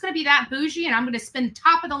it. If it's going to be that bougie and I'm going to spend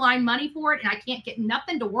top of the line money for it and I can't get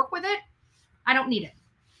nothing to work with it, I don't need it.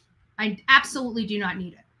 I absolutely do not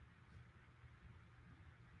need it.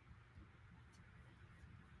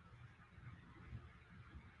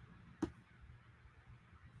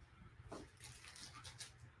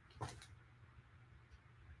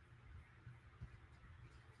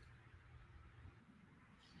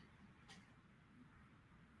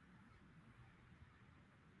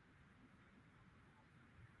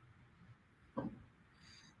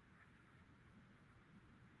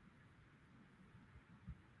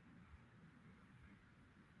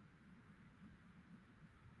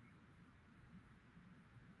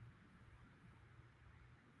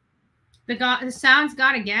 The sound's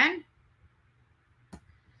gone again.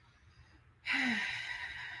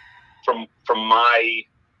 From my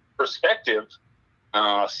perspective,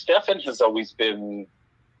 Stephan has always been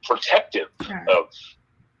protective of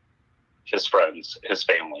his friends, his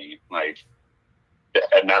family,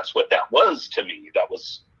 and that's what that was to me. That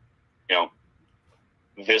was,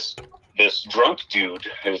 this drunk dude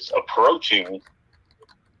is approaching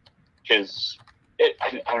his.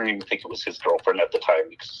 I don't even think it was his girlfriend at the time,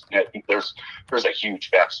 because I think there's a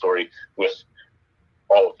huge backstory with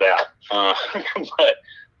all of that. But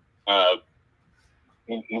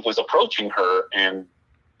he was approaching her, and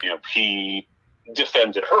he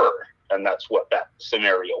defended her, and that's what that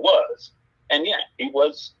scenario was. And yeah, he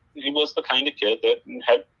was the kind of kid that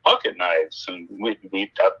had pocket knives, and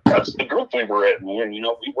that's the group we were in.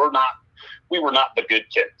 We were not the good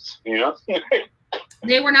kids,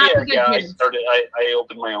 They were not the good kids. I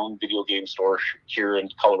opened my own video game store here in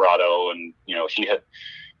Colorado, and he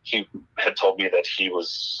had told me that he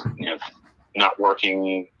was not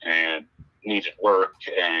working and needed work,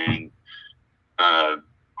 and I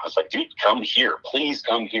was like, dude, come here, please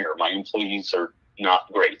come here. My employees are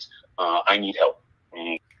not great. I need help.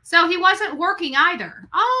 So he wasn't working either.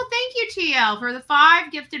 Oh, thank you, TL, for the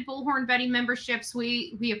 5 gifted Bullhorn Betty memberships.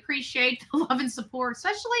 We appreciate the love and support,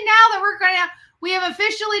 especially now that we have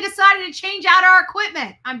officially decided to change out our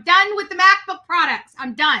equipment. I'm done with the MacBook products.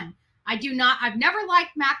 I'm done. I've never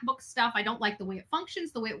liked MacBook stuff. I don't like the way it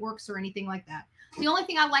functions, the way it works, or anything like that. The only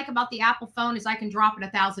thing I like about the Apple phone is I can drop it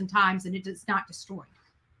 1,000 times and it is not destroyed.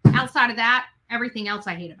 Outside of that, everything else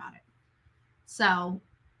I hate about it. So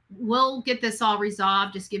we'll get this all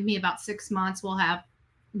resolved. Just give me about 6 months. We'll have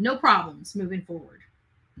no problems moving forward.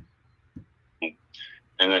 And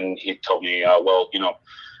then he told me,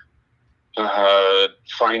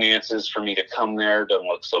 finances for me to come there doesn't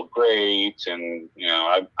look so great, and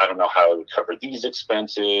I don't know how I would cover these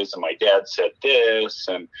expenses, and my dad said this,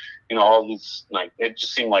 and all these, it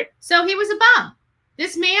just seemed like. So he was a bum.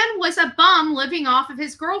 This man was a bum living off of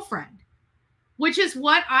his girlfriend, which is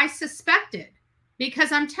what I suspected,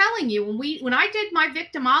 because I'm telling you, when I did my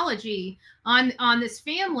victimology on this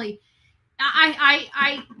family, I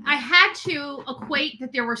had to equate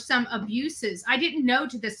that there were some abuses. I didn't know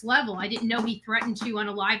to this level. I didn't know he threatened to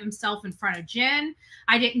unalive himself in front of Jen.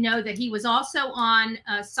 I didn't know that he was also on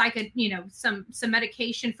some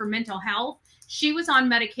medication for mental health. She was on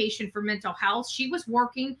medication for mental health. She was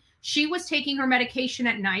working. She was taking her medication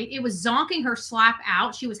at night. It was zonking her slap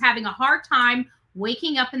out. She was having a hard time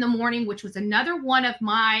waking up in the morning, which was another one of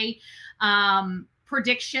my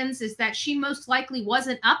predictions, is that she most likely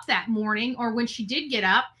wasn't up that morning, or when she did get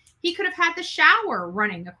up, he could have had the shower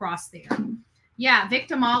running across there. Yeah,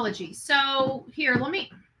 victimology. So here, of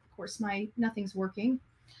course, nothing's working.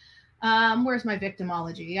 Where's my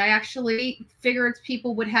victimology? I actually figured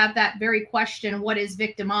people would have that very question, what is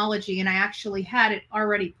victimology? And I actually had it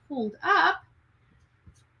already pulled up.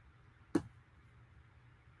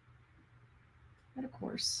 But of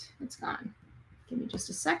course, it's gone. Give me just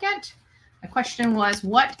a second. My question was,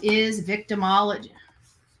 what is victimology?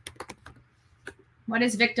 What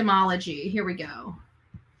is victimology? Here we go.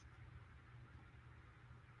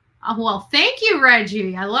 Oh, well, thank you,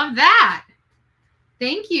 Reggie. I love that.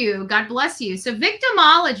 Thank you. God bless you. So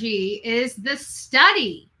victimology is the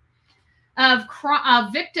study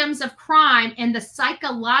of victims of crime and the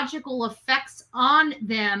psychological effects on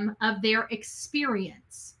them of their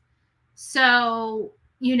experience. So,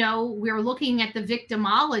 you know, we're looking at the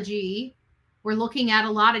victimology. We're looking at a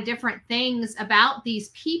lot of different things about these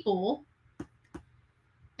people.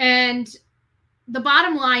 And the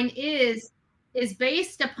bottom line is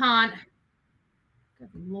based upon, good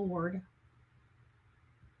Lord.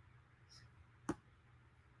 There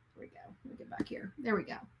we go. Let me get back here. There we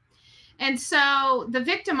go. And so the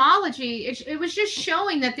victimology, it was just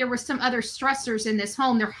showing that there were some other stressors in this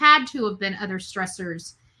home. There had to have been other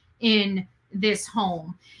stressors in this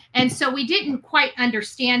home. And so we didn't quite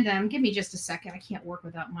understand them. Give me just a second. I can't work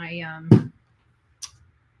without my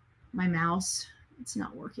my mouse. It's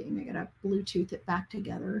not working. I gotta Bluetooth it back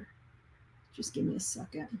together. Just give me a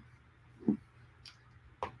second.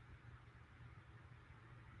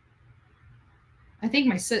 I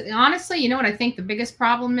think honestly, you know what I think the biggest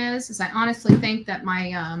problem is I honestly think that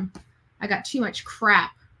my, I got too much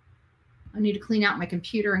crap. I need to clean out my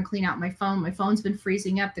computer and clean out my phone. My phone's been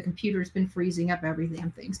freezing up. The computer's been freezing up. Every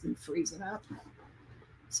damn thing's been freezing up.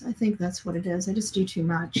 So I think that's what it is. I just do too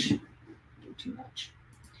much.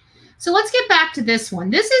 So let's get back to this one.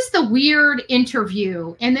 This is the weird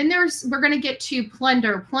interview. And then we're going to get to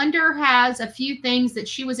Plunder. Plunder has a few things that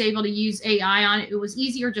she was able to use AI on. It was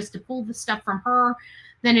easier just to pull the stuff from her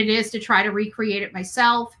than it is to try to recreate it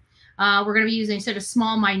myself. We're going to be using sort of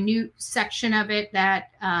small, minute section of it that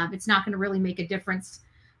it's not going to really make a difference.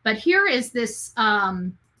 But here is this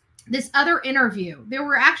this other interview. There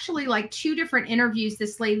were actually like 2 different interviews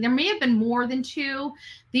this lady. There may have been more than 2.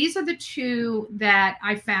 These are the 2 that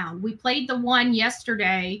I found. We played the one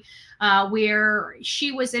yesterday where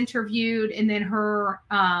she was interviewed, and then her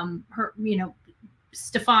you know,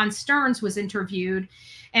 Stephan Stearns was interviewed,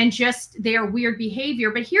 and just their weird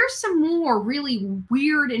behavior. But here's some more really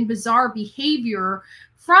weird and bizarre behavior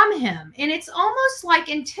from him. And it's almost like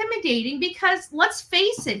intimidating because let's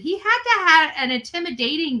face it, he had to have an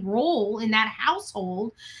intimidating role in that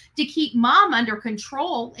household to keep mom under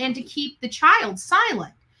control and to keep the child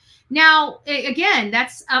silent. Now, again,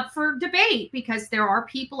 that's up for debate because there are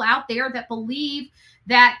people out there that believe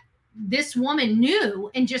that this woman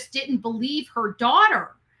knew and just didn't believe her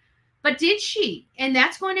daughter. But did she? And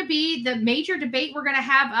that's going to be the major debate we're going to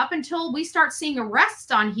have up until we start seeing arrests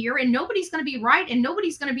on here. And nobody's going to be right and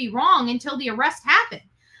nobody's going to be wrong until the arrest happen.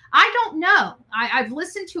 I don't know. I've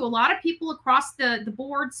listened to a lot of people across the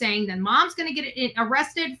board saying that mom's going to get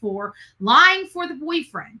arrested for lying for the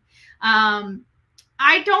boyfriend.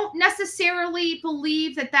 I don't necessarily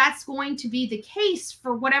believe that that's going to be the case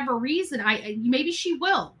for whatever reason. Maybe she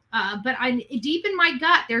will. But deep in my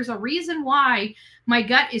gut, there's a reason why my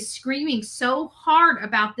gut is screaming so hard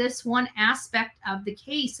about this one aspect of the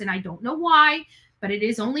case. And I don't know why, but it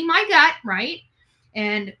is only my gut, right?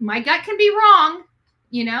 And my gut can be wrong,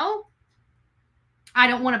 you know? I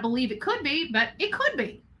don't want to believe it could be, but it could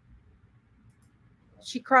be.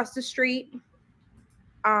 She crossed the street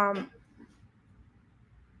and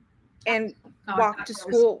walked to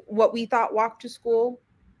school, what we thought walked to school.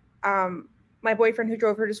 My boyfriend who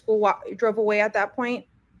drove her to school drove away at that point.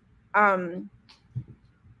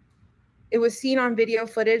 It was seen on video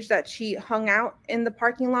footage that she hung out in the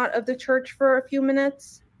parking lot of the church for a few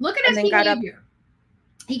minutes. Look at his behavior.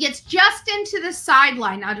 He gets just into the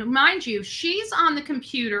sideline. Now, to remind you, she's on the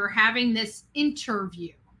computer having this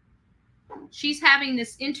interview. She's having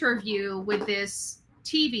this interview with this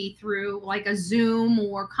TV through like a Zoom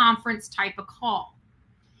or conference type of call.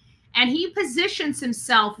 And he positions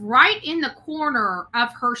himself right in the corner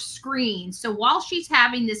of her screen. So while she's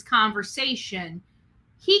having this conversation,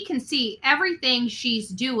 he can see everything she's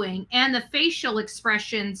doing and the facial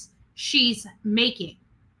expressions she's making.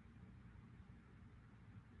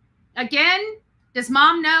 Again, does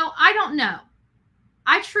mom know? I don't know.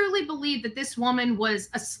 I truly believe that this woman was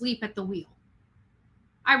asleep at the wheel.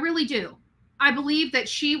 I really do. I believe that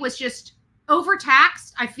she was just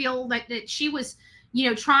overtaxed. I feel that she was, you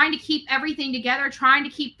know, trying to keep everything together, trying to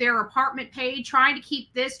keep their apartment paid, trying to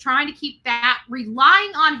keep this, trying to keep that,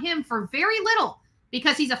 relying on him for very little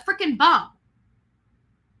because he's a freaking bum.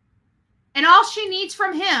 And all she needs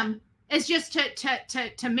from him is just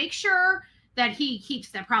to make sure that he keeps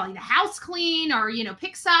probably the house clean or, you know,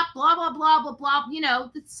 picks up, blah, blah, blah, blah, blah, you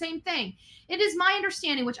know, the same thing. It is my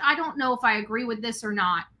understanding, which I don't know if I agree with this or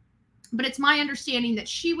not, but it's my understanding that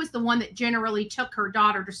she was the one that generally took her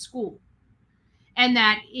daughter to school. And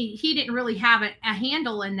that he didn't really have a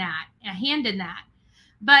handle in that, a hand in that.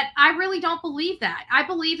 But I really don't believe that. I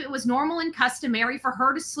believe it was normal and customary for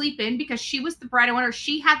her to sleep in because she was the breadwinner.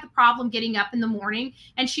 She had the problem getting up in the morning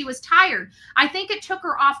and she was tired. I think it took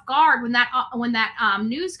her off guard when that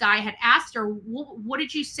news guy had asked her, what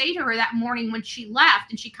did you say to her that morning when she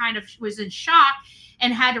left? And she kind of was in shock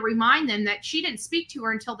and had to remind them that she didn't speak to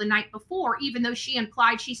her until the night before, even though she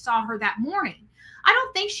implied she saw her that morning. I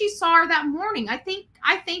don't think she saw her that morning. I think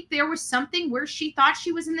there was something where she thought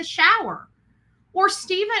she was in the shower. Or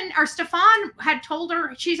Stephan had told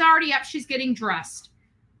her she's already up, she's getting dressed.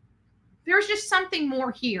 There's just something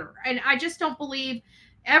more here. And I just don't believe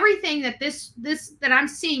everything that that I'm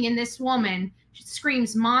seeing in this woman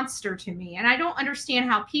screams monster to me. And I don't understand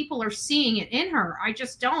how people are seeing it in her. I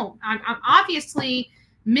just don't. I'm obviously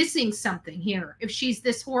missing something here if she's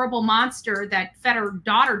this horrible monster that fed her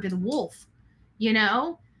daughter to the wolf. You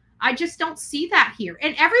know, I just don't see that here.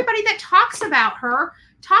 And everybody that talks about her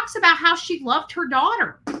talks about how she loved her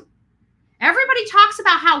daughter. Everybody talks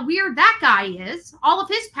about how weird that guy is. All of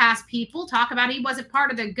his past people talk about he wasn't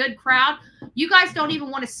part of the good crowd. You guys don't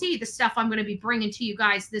even want to see the stuff I'm going to be bringing to you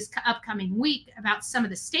guys this upcoming week about some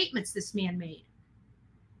of the statements this man made.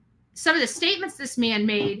 Some of the statements this man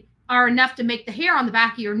made are enough to make the hair on the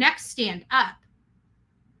back of your neck stand up.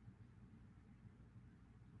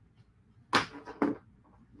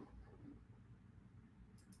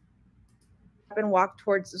 And walk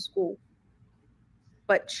towards the school,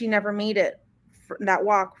 but she never made it. That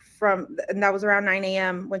walk and that was around 9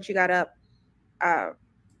 a.m. when she got up.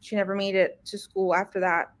 She never made it to school after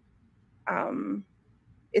that.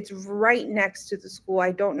 It's right next to the school.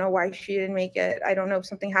 I don't know why she didn't make it. I don't know if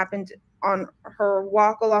something happened on her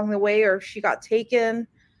walk along the way or if she got taken,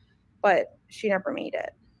 but she never made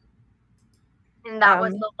it. And that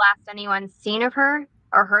was the last anyone's seen of her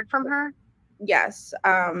or heard from her? Yes.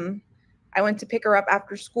 I went to pick her up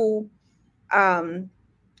after school, and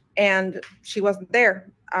she wasn't there.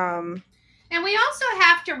 And we also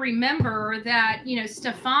have to remember that, you know,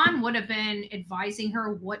 Stephan would have been advising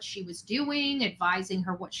her what she was doing, advising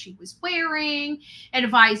her what she was wearing,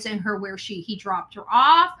 advising her where he dropped her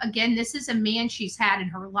off. Again, this is a man she's had in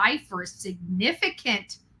her life for a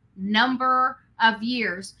significant number of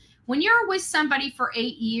years. When you're with somebody for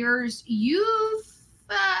 8 years, you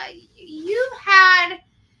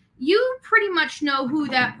pretty much know who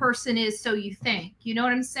that person is, so you think. You know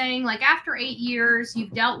what I'm saying? Like after 8 years,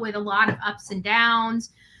 you've dealt with a lot of ups and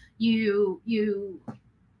downs. You're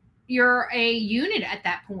a unit at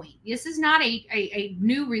that point. This is not a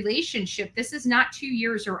new relationship. This is not 2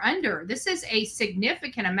 years or under. This is a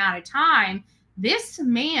significant amount of time. This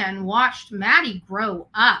man watched Maddie grow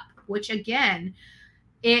up, which again,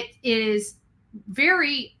 it is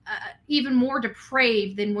very even more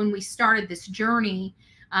depraved than when we started this journey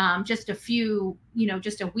just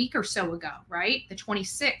a week or so ago, right? The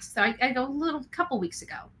 26th. I go a couple weeks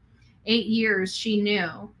ago. 8 years she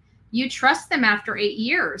knew. You trust them after 8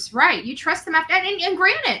 years, right? You trust them after, and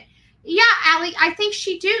granted, yeah, Allie, I think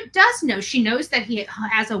she does know. She knows that he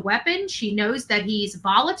has a weapon. She knows that he's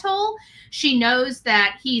volatile. She knows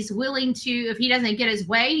that he's willing to, if he doesn't get his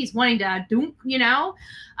way, he's wanting to do,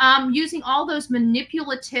 using all those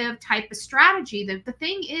manipulative type of strategy. The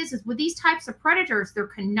thing is with these types of predators, they're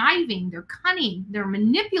conniving, they're cunning, they're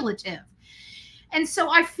manipulative. And so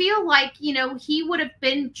I feel like, he would have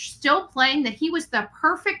been still playing that he was the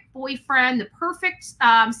perfect boyfriend, the perfect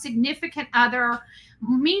significant other.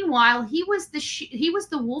 Meanwhile, he was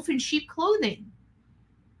the wolf in sheep clothing.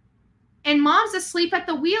 And mom's asleep at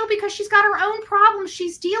the wheel because she's got her own problems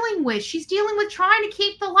she's dealing with. She's dealing with trying to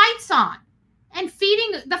keep the lights on and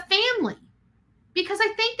feeding the family. Because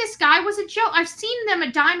I think this guy was a joke. I've seen them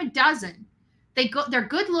a dime a dozen. They're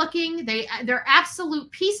good looking. They're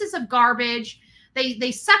absolute pieces of garbage.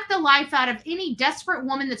 They suck the life out of any desperate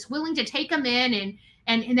woman that's willing to take them in,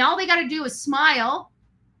 and all they got to do is smile.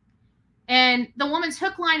 And the woman's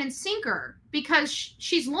hook, line, and sinker because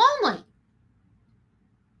she's lonely.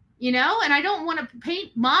 And I don't want to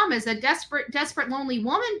paint mom as a desperate, lonely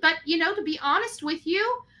woman, but, to be honest with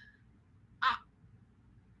you,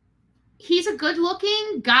 he's a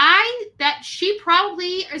good-looking guy that she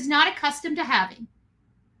probably is not accustomed to having.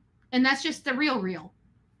 And that's just the real.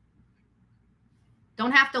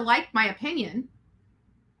 Don't have to like my opinion,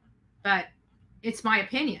 but it's my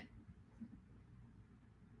opinion.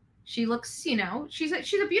 She looks, she's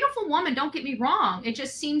a beautiful woman. Don't get me wrong. It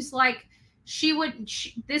just seems like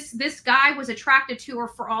this guy was attracted to her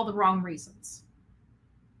for all the wrong reasons.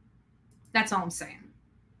 That's all I'm saying.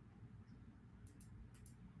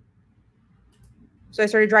 So I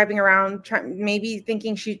started driving around, maybe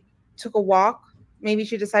thinking she took a walk. Maybe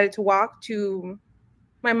she decided to walk to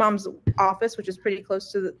my mom's office, which is pretty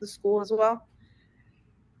close to the school as well.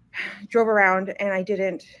 Drove around and I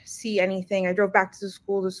didn't see anything. I drove back to the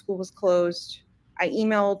school. The school was closed. I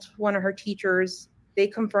emailed one of her teachers. They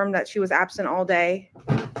confirmed that she was absent all day.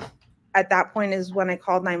 At that point is when I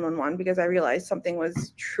called 911 because I realized something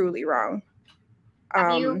was truly wrong.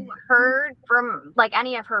 Have you heard from like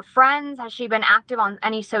any of her friends? Has she been active on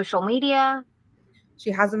any social media?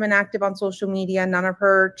 She hasn't been active on social media. None of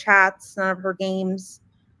her chats, none of her games.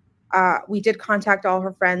 We did contact all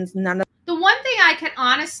her friends. None of The one thing I can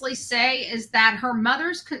honestly say is that her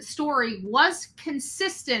mother's story was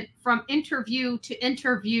consistent from interview to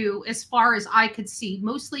interview as far as I could see,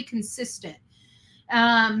 mostly consistent.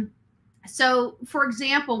 So, for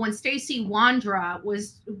example, when Stacy Wandra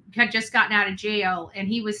had just gotten out of jail and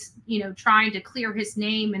he was, trying to clear his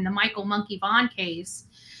name in the Michael Monkey Vaughn case,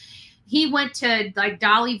 he went to like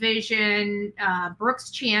Dolly Vision, Brooks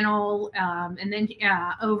channel, and then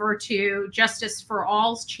over to Justice for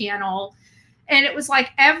All's channel. And it was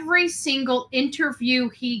like every single interview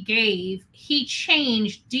he gave, he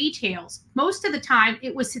changed details. Most of the time,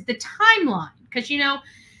 it was the timeline. Because,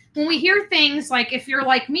 when we hear things like, if you're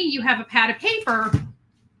like me, you have a pad of paper,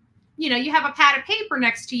 you have a pad of paper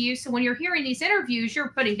next to you. So when you're hearing these interviews, you're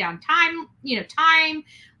putting down time,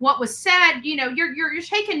 what was said, you're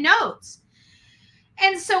taking notes.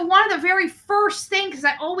 And so one of the very first things, because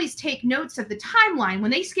I always take notes of the timeline, when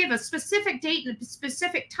they give a specific date and a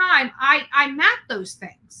specific time, I map those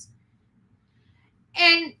things.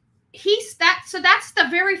 And so that's the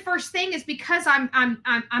very first thing, is because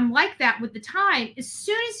I'm like that with the time. As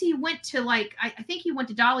soon as he went to I think he went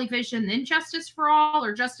to Dolly Vision, then Justice for All,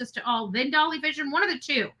 or Justice to All, then Dolly Vision, one of the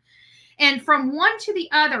two. And from one to the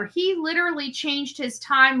other, he literally changed his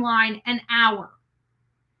timeline an hour.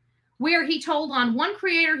 Where he told on one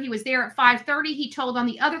creator he was there at 5:30, he told on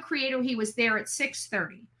the other creator he was there at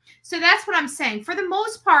 6:30. So that's what I'm saying. For the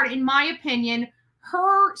most part, in my opinion,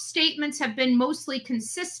 her statements have been mostly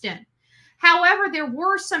consistent. However, there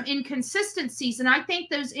were some inconsistencies, and I think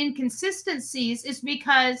those inconsistencies is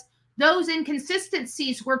because those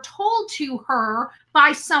inconsistencies were told to her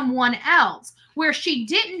by someone else, where she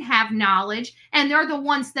didn't have knowledge, and they're the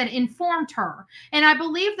ones that informed her. And I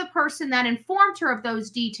believe the person that informed her of those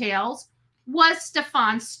details was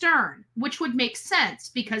Stephan Stern, which would make sense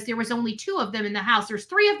because there was only two of them in the house. There's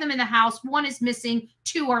three of them in the house. One is missing.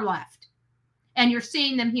 Two are left. And you're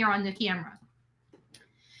seeing them here on the camera.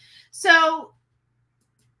 So,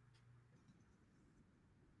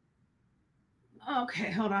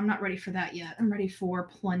 okay, hold on. I'm not ready for that yet. I'm ready for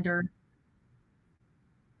plunder.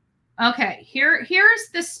 Okay, here's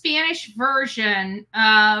the Spanish version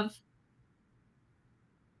of.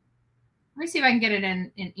 Let me see if I can get it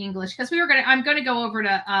in English, because I'm gonna go over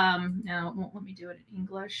to no, it won't let me do it in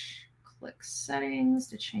English. Click settings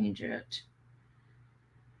to change it.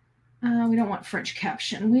 We don't want French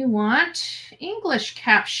caption. We want English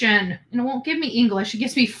caption. And it won't give me English. It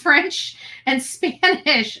gives me French and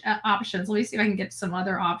Spanish options. Let me see if I can get some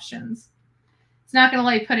other options. It's not going to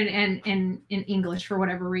let me put it in English for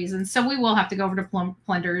whatever reason. So we will have to go over to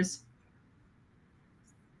plunders.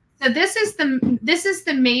 So this is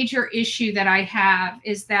the major issue that I have,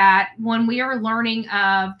 is that when we are learning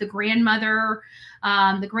of the grandmother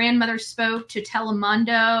spoke to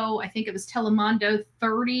Telemundo. I think it was Telemundo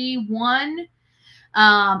 31,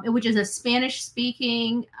 which is a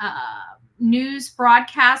Spanish-speaking news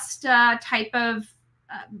broadcast type of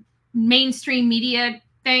mainstream media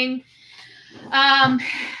thing.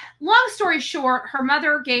 Long story short, her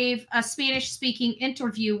mother gave a Spanish-speaking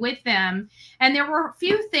interview with them, and there were a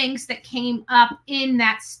few things that came up in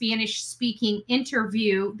that Spanish-speaking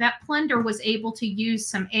interview that Plunder was able to use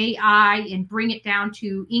some AI and bring it down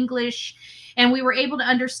to English, and we were able to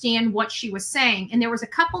understand what she was saying. And there was a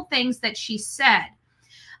couple things that she said.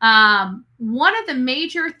 One of the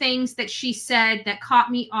major things that she said that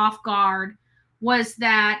caught me off guard was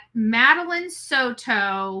that Madeline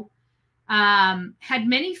Soto had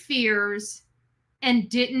many fears and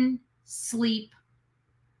didn't sleep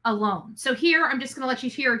alone. So here, I'm just going to let you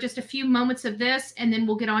hear just a few moments of this, and then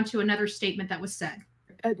we'll get on to another statement that was said.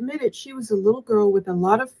 Admitted she was a little girl with a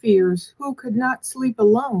lot of fears who could not sleep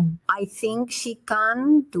alone. I think she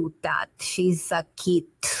can do that. She's a kid,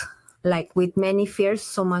 like with many fears,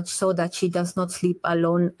 so much so that she does not sleep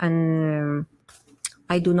alone, and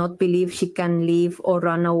I do not believe she can leave or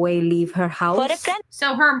run away, leave her house.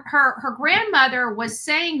 So her grandmother was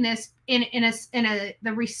saying this in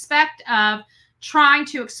the respect of trying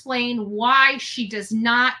to explain why she does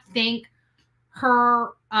not think her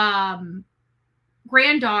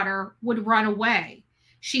granddaughter would run away.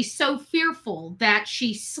 She's so fearful that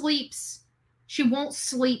she sleeps She won't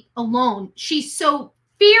sleep alone. She's so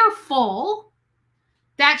fearful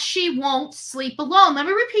that she won't sleep alone. Let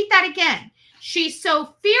me repeat that again. She's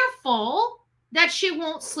so fearful that she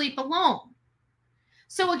won't sleep alone.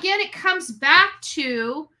 So again, it comes back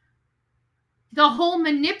to the whole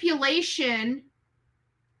manipulation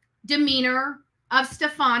demeanor of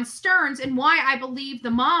Stephan Stearns and why I believe the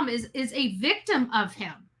mom is a victim of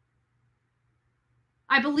him.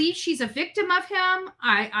 I believe she's a victim of him.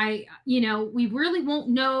 We really won't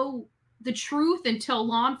know the truth until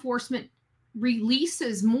law enforcement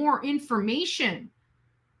releases more information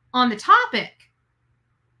on the topic.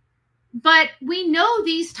 But we know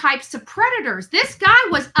these types of predators. This guy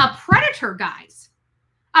was a predator, guys.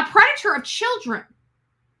 A predator of children.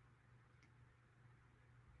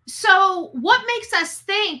 So what makes us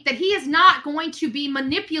think that he is not going to be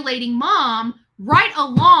manipulating mom right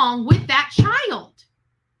along with that child?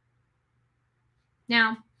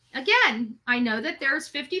 Now, again, I know that there's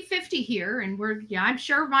 50-50 here, and I'm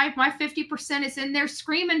sure my 50% is in there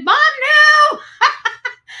screaming, Mom, no!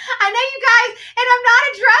 I know you guys, and I'm not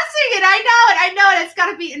addressing it. I know it. It's got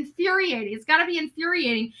to be infuriating. It's got to be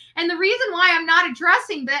infuriating. And the reason why I'm not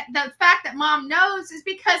addressing the fact that mom knows is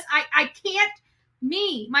because I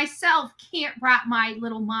can't, myself can't wrap my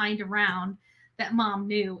little mind around that mom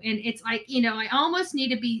knew. And it's like, I almost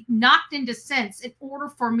need to be knocked into sense in order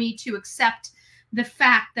for me to accept the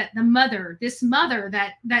fact that this mother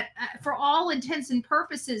that for all intents and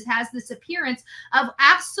purposes has this appearance of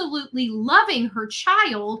absolutely loving her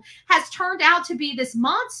child has turned out to be this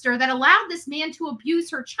monster that allowed this man to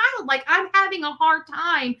abuse her child. Like, I'm having a hard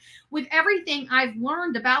time with everything I've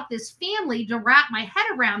learned about this family to wrap my head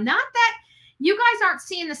around. Not that you guys aren't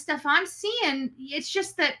seeing the stuff I'm seeing. It's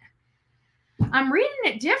just that I'm reading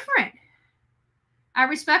it different. I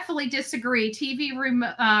respectfully disagree. TV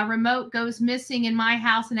remote goes missing in my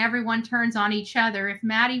house and everyone turns on each other. If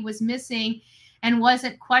Maddie was missing and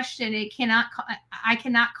wasn't questioned, I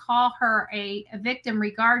cannot call her a victim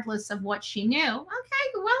regardless of what she knew.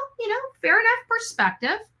 Okay, well, fair enough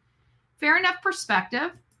perspective. Fair enough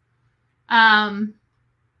perspective. Let's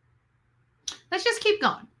just keep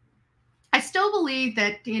going. I still believe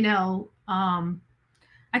that,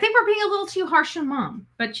 I think we're being a little too harsh on mom.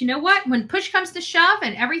 But you know what? When push comes to shove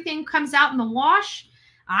and everything comes out in the wash,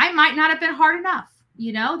 I might not have been hard enough.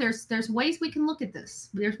 There's ways we can look at this.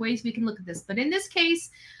 There's ways we can look at this. But in this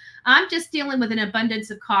case, I'm just dealing with an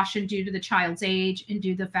abundance of caution due to the child's age and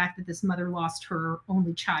due to the fact that this mother lost her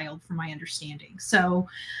only child, from my understanding. So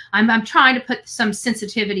I'm trying to put some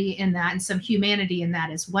sensitivity in that and some humanity in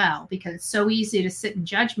that as well, because it's so easy to sit in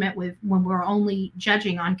judgment when we're only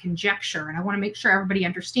judging on conjecture. And I want to make sure everybody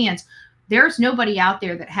understands there's nobody out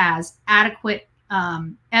there that has adequate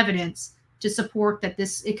evidence to support that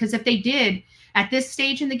this, because if they did at this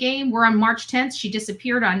stage in the game, we're on March 10th, she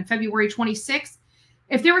disappeared on February 26th.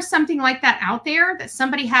 If there was something like that out there that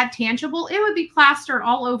somebody had tangible, it would be plastered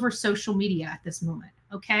all over social media at this moment,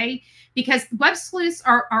 okay? Because web sleuths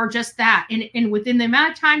are just that. And within the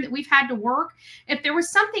amount of time that we've had to work, if there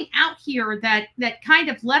was something out here that kind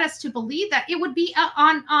of led us to believe that, it would be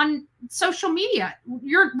on social media.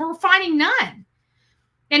 We're finding none.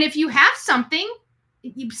 And if you have something,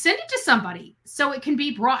 you send it to somebody so it can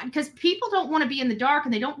be brought, because people don't want to be in the dark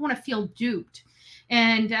and they don't want to feel duped.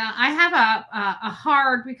 And I have a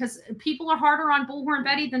hard, because people are harder on Bullhorn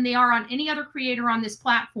Betty than they are on any other creator on this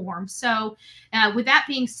platform. So with that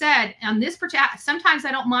being said, on this sometimes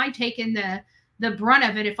I don't mind taking the brunt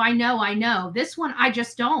of it. If I know, I know. This one, I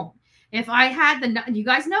just don't. If I had you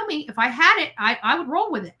guys know me, if I had it, I would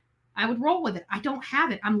roll with it. I would roll with it. I don't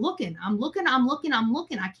have it. I'm looking.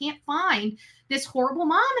 I can't find this horrible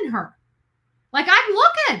mom in her. Like, I'm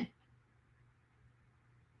looking.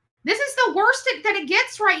 This is the worst that it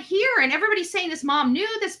gets right here. And everybody's saying this mom knew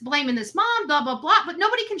this, blaming this mom, blah, blah, blah. But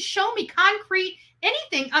nobody can show me concrete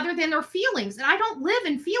anything other than their feelings. And I don't live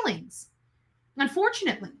in feelings.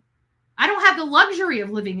 Unfortunately, I don't have the luxury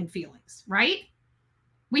of living in feelings, right?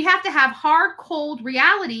 We have to have hard, cold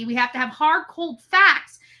reality. We have to have hard, cold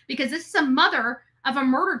facts, because this is a mother of a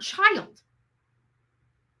murdered child.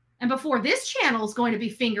 And before this channel is going to be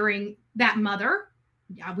fingering that mother,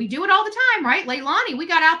 yeah, we do it all the time, right? Leilani, we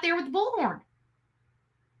got out there with the bullhorn.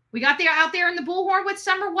 We got out there in the bullhorn with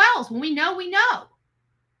Summer Wells. When we know, we know.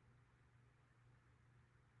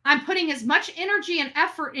 I'm putting as much energy and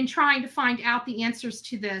effort in trying to find out the answers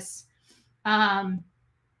to this. I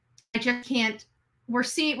just can't. We're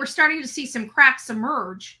starting to see some cracks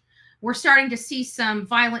emerge. We're starting to see some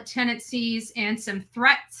violent tendencies and some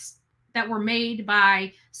threats that were made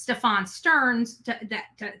by Stephan Stearns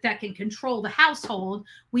that can control the household.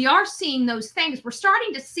 We are seeing those things. We're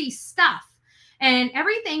starting to see stuff And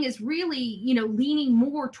everything is really, you know, leaning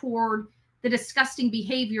more toward the disgusting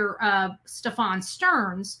behavior of Stephan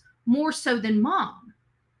Stearns more so than mom.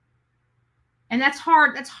 And that's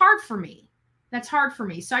hard. That's hard for me. That's hard for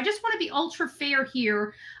me. So I just want to be ultra fair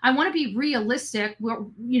here. I want to be realistic.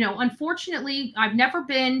 You know, unfortunately, I've never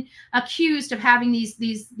been accused of having these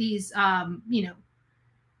you know,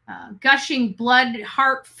 gushing blood,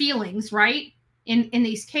 heart feelings, right? In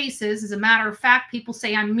these cases. As a matter of fact, people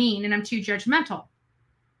say I'm mean and I'm too judgmental.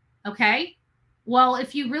 Okay. Well,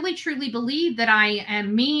 if you really truly believe that I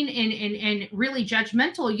am mean and really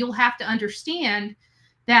judgmental, you'll have to understand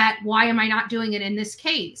that why am I not doing it in this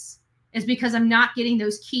case? Is because I'm not getting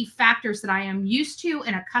those key factors that I am used to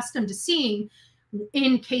and accustomed to seeing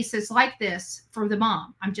in cases like this for the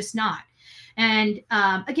mom. I'm just not. And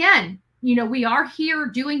again, you know, we are here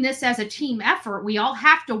doing this as a team effort. We all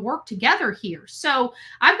have to work together here. So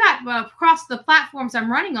I've got across the platforms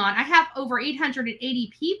I'm running on, I have over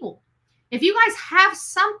 880 people. If you guys have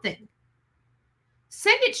something,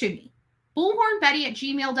 send it to me.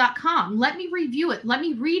 bullhornbetty@gmail.com. Let me review it. Let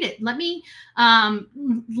me read it. Let me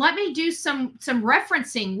do some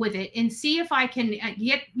referencing with it and see if I can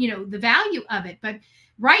get, you know, the value of it. But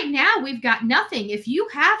right now we've got nothing. If you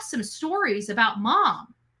have some stories about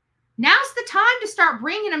mom, now's the time to start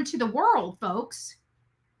bringing them to the world, folks.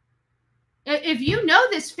 If you know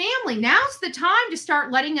this family, now's the time to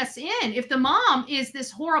start letting us in. If the mom is this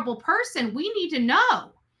horrible person, we need to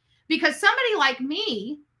know. Because somebody like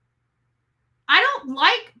me, I don't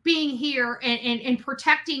like being here and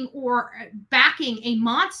protecting or backing a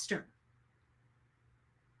monster.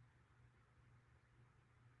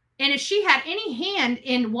 And if she had any hand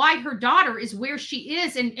in why her daughter is where she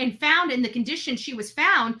is and found in the condition she was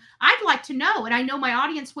found, I'd like to know. And I know my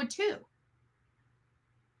audience would too.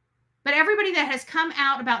 But everybody that has come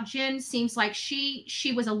out about Jen seems like she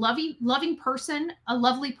was a loving person, a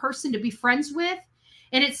lovely person to be friends with.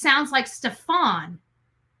 And it sounds like Stephan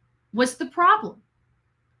was the problem,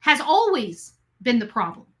 has always been the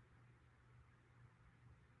problem.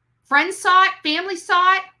 Friends saw it, family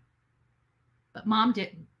saw it, but mom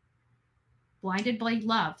didn't. Blinded by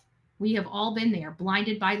love. We have all been there,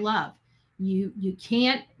 blinded by love. You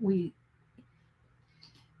can't,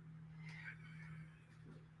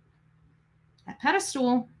 that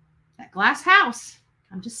pedestal, that glass house,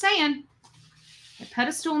 I'm just saying, that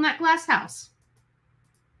pedestal in that glass house.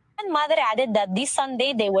 And mother added that this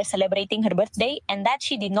Sunday they were celebrating her birthday and that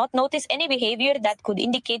she did not notice any behavior that could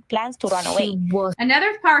indicate plans to run away.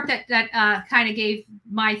 Another part that kind of gave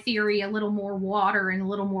my theory a little more water and a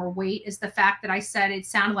little more weight is the fact that I said it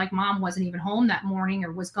sounded like mom wasn't even home that morning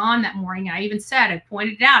or was gone that morning. I even said, I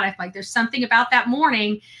pointed it out. I like, there's something about that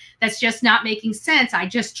morning that's just not making sense. I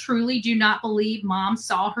just truly do not believe mom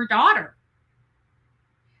saw her daughter.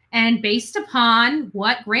 And based upon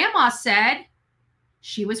what grandma said,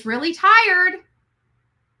 she was really tired.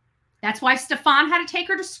 That's why Stephan had to take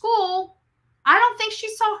her to school. I don't think she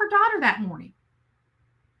saw her daughter that morning.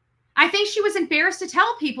 I think she was embarrassed to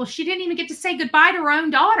tell people she didn't even get to say goodbye to her own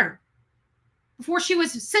daughter before she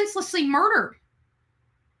was senselessly murdered.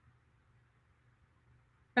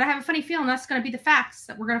 But I have a funny feeling that's going to be the facts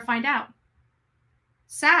that we're going to find out.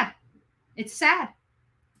 Sad. It's sad.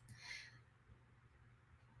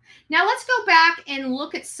 Now let's go back and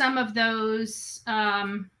look at some of those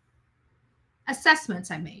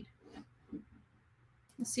assessments I made.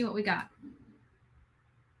 Let's see what we got.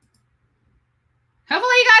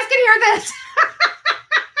 Hopefully you guys can hear this.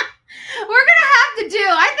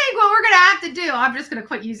 I think what we're going to have to do, I'm just going to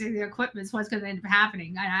quit using the equipment. Is what's going to end up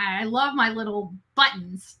happening. I love my little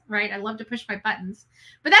buttons, right? I love to push my buttons.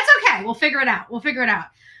 But that's okay. We'll figure it out. We'll figure it out.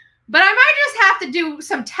 But I might just have to do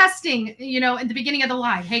some testing, you know, at the beginning of the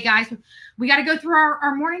live. Hey, guys, we got to go through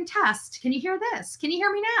our morning test. Can you hear this? Can you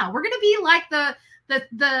hear me now? We're going to be like the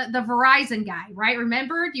Verizon guy, right?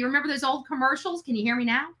 Remember? Do you remember those old commercials? Can you hear me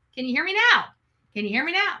now? Can you hear me now? Can you hear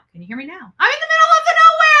me now? Can you hear me now? I'm in the middle of the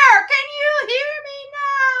nowhere. Can you hear me now?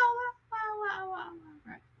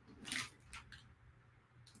 Right.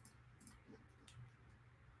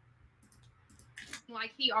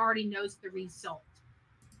 Like he already knows the result.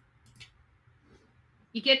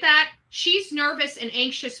 You get that? She's nervous and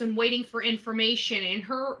anxious and waiting for information. And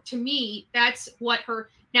to me, that's what her,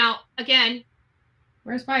 now, again,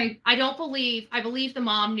 I believe the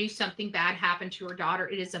mom knew something bad happened to her daughter.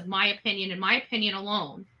 It is of my opinion, and my opinion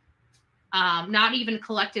alone, not even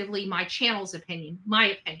collectively my channel's opinion, my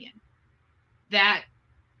opinion, that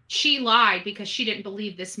she lied because she didn't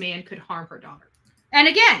believe this man could harm her daughter. And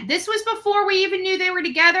again, this was before we even knew they were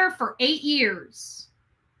together for 8 years.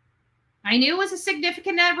 I knew it was a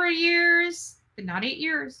significant number of years, but not 8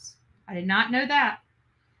 years. I did not know that.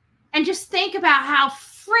 And just think about how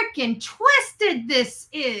freaking twisted this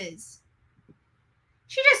is.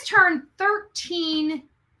 She just turned 13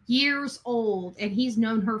 years old, and he's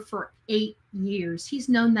known her for 8 years. He's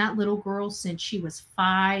known that little girl since she was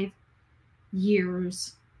 5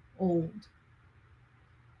 years old.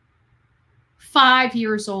 5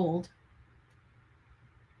 years old.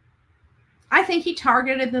 I think he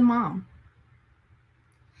targeted the mom.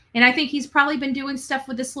 And I think he's probably been doing stuff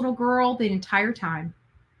with this little girl the entire time.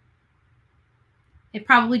 It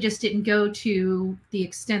probably just didn't go to the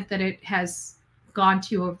extent that it has gone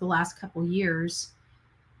to over the last couple years.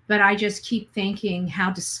 But I just keep thinking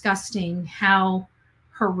how disgusting, how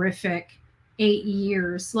horrific. 8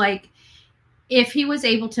 years. Like, if he was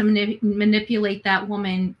able to manipulate that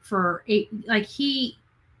woman for 8, like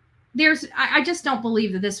I just don't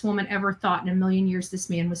believe that this woman ever thought in a million years this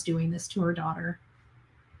man was doing this to her daughter.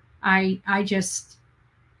 I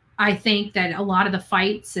think that a lot of the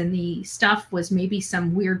fights and the stuff was maybe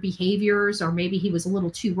some weird behaviors, or maybe he was a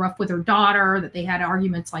little too rough with her daughter, that they had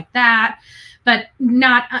arguments like that, but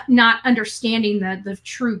not understanding the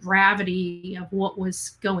true gravity of what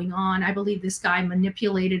was going on. I believe this guy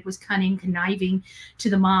manipulated, was cunning, conniving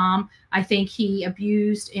to the mom. I think he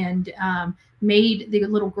abused and made the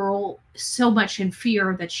little girl so much in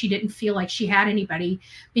fear that she didn't feel like she had anybody.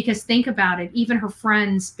 Because think about it, even her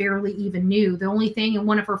friends barely even knew. The only thing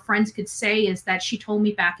one of her friends could say is that she told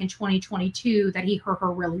me back in 2022 that he hurt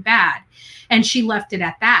her really bad, and she left it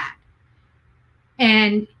at that.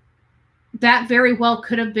 And that very well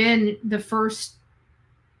could have been the first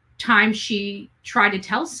time she tried to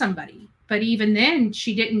tell somebody. But even then,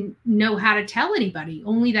 she didn't know how to tell anybody,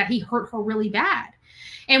 only that he hurt her really bad.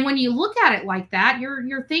 And when you look at it like that,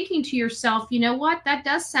 you're thinking to yourself, you know what? That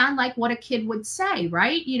does sound like what a kid would say,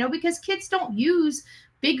 right? You know, because kids don't use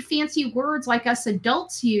big fancy words like us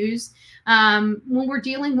adults use when we're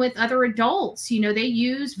dealing with other adults. You know, they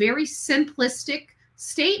use very simplistic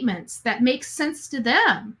statements that make sense to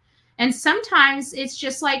them. And sometimes it's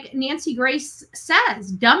just like Nancy Grace says,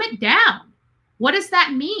 dumb it down. What does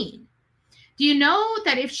that mean? Do you know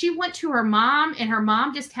that if she went to her mom and her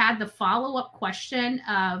mom just had the follow-up question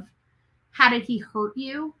of, how did he hurt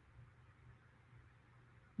you?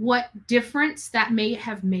 What difference that may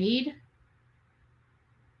have made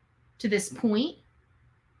to this point?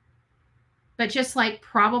 But just like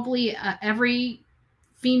probably every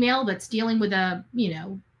female that's dealing with a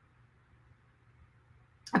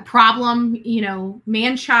problem,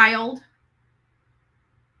 man-child,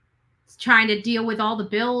 trying to deal with all the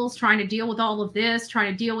bills, trying to deal with all of this,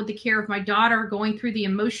 trying to deal with the care of my daughter, going through the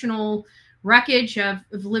emotional wreckage of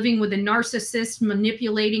living with a narcissist,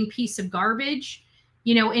 manipulating piece of garbage.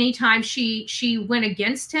 You know, anytime she went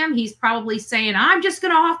against him, he's probably saying, I'm just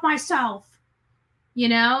going to off myself. You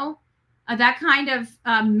know, that kind of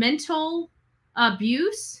mental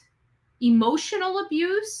abuse, emotional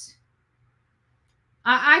abuse.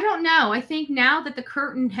 I don't know. I think now that the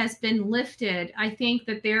curtain has been lifted, I think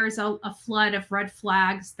that there's a flood of red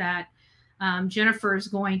flags that Jennifer is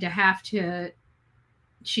going to have to,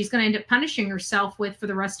 she's going to end up punishing herself with for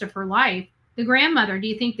the rest of her life. The grandmother, do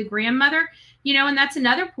you think the grandmother, and that's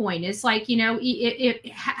another point. It's like,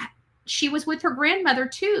 she was with her grandmother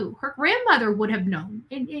too. Her grandmother would have known.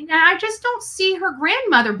 And I just don't see her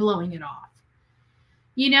grandmother blowing it off.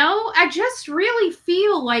 I just really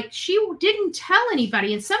feel like she didn't tell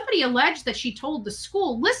anybody. And somebody alleged that she told the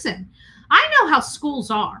school, listen, I know how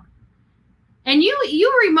schools are. And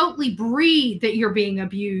you remotely breathe that you're being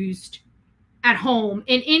abused at home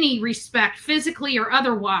in any respect, physically or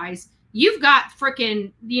otherwise. You've got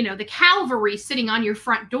frickin', the cavalry sitting on your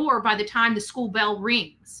front door by the time the school bell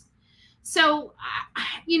rings. So,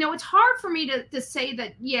 it's hard for me to say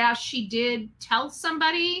that, yeah, she did tell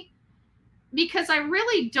somebody, because I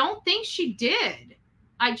really don't think she did.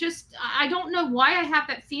 I don't know why I have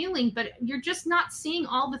that feeling, but you're just not seeing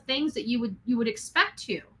all the things that you would expect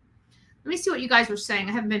to. Let me see what you guys were saying.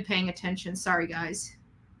 I haven't been paying attention. Sorry, guys.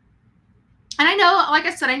 And I know, like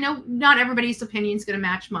I said, I know not everybody's opinion is going to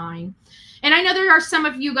match mine. And I know there are some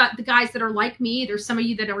of you the guys that are like me. There's some of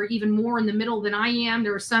you that are even more in the middle than I am.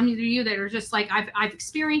 There are some of you that are just like, I've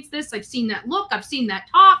experienced this. I've seen that look. I've seen that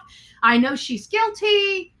talk. I know she's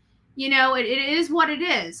guilty. It is what it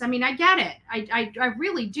is. I mean, I get it. I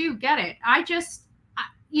really do get it. I just,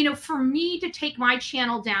 for me to take my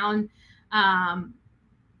channel down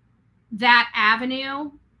that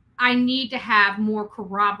avenue, I need to have more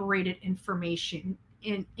corroborated information.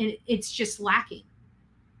 And it's just lacking.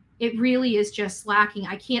 It really is just lacking.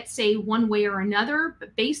 I can't say one way or another,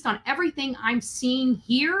 but based on everything I'm seeing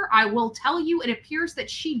here, I will tell you it appears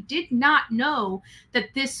that she did not know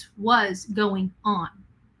that this was going on.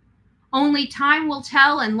 Only time will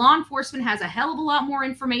tell, and law enforcement has a hell of a lot more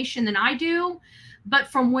information than I do.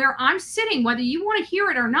 But from where I'm sitting, whether you want to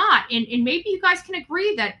hear it or not, and maybe you guys can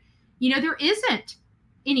agree that, you know, there isn't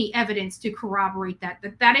any evidence to corroborate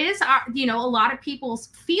that is, you know, a lot of people's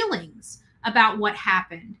feelings about what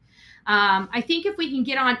happened. I think if we can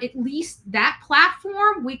get on at least that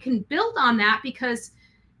platform, we can build on that, because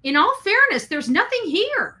in all fairness, there's nothing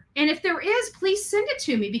here. And if there is, please send it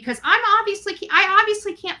to me, because I obviously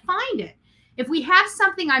can't find it. If we have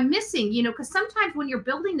something I'm missing, you know, because sometimes when you're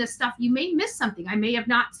building this stuff, you may miss something. I may have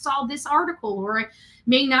not saw this article, or I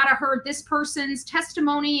may not have heard this person's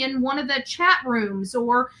testimony in one of the chat rooms,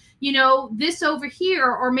 or, you know, this over here,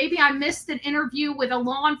 or maybe I missed an interview with a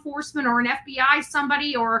law enforcement or an FBI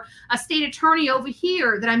somebody or a state attorney over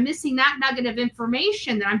here, that I'm missing that nugget of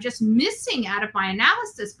information that I'm just missing out of my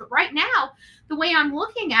analysis. But right now, the way I'm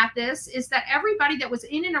looking at this is that everybody that was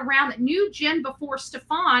in and around, that knew Jen before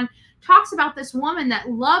Stephan, talks about this woman that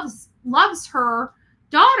loves her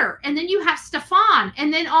daughter. And then you have Stephan,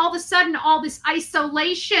 and then all of a sudden, all this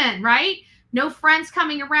isolation, right? No friends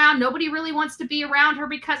coming around. Nobody really wants to be around her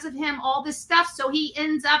because of him, all this stuff. So he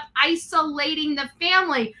ends up isolating the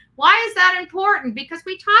family. Why is that important? Because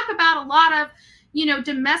we talk about a lot of, you know,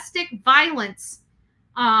 domestic violence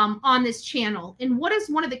on this channel. And what is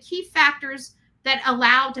one of the key factors that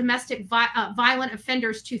allow domestic violent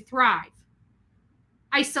offenders to thrive?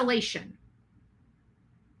 Isolation.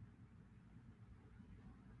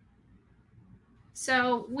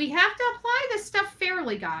 So we have to apply this stuff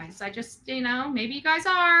fairly, guys. I just, you know, maybe you guys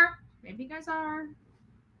are. Maybe you guys are.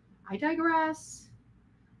 I digress.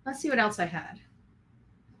 Let's see what else I had.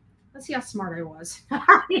 Let's see how smart I was.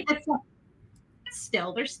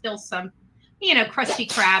 Still, there's still some, you know, crusty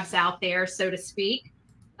crabs out there, so to speak.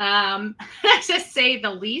 To say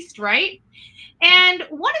the least, right? And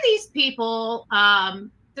one of these people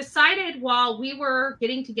decided while we were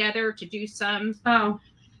getting together to do some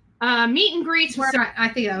meet and greets. I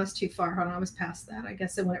think I was too far. Hold on, I was past that. I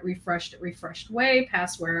guess when it refreshed way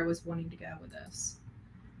past where I was wanting to go with this.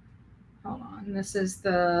 Hold on. This is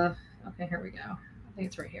the, okay, here we go. I think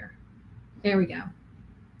it's right here. There we go.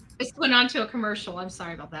 Just went on to a commercial. I'm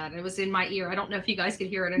sorry about that. It was in my ear. I don't know if you guys could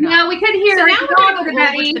hear it or not. No, we couldn't hear it. So now we're going to go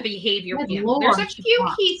over to the behavior panel. Lord. There's a few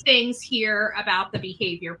key things here about the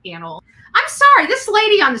behavior panel. I'm sorry. This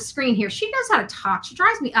lady on the screen here, she knows how to talk. She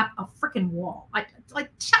drives me up a freaking wall. Tell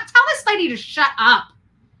this lady to shut up.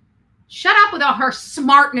 Shut up with all her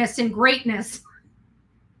smartness and greatness.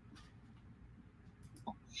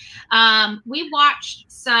 We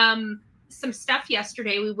watched some stuff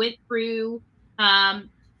yesterday. We went through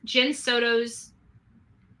Jen Soto's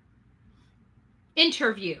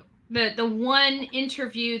interview, the one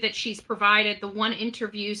interview that she's provided, the one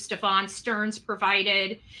interview Stephan Stearns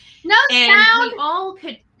provided. No and sound. We all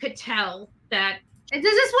could tell that. Does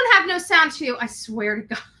this one have no sound too? I swear to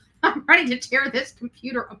God, I'm ready to tear this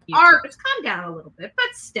computer apart. It's calmed down a little bit, but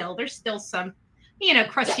still, there's still some, you know,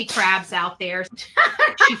 crusty crabs out there.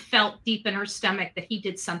 She felt deep in her stomach that he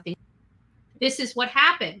did something. This is what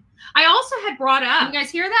happened. I also had brought up. You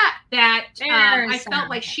guys hear that? That I felt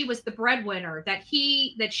like she was the breadwinner. That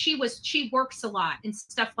she works a lot and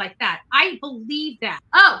stuff like that. I believe that.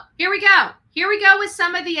 Oh, here we go. Here we go with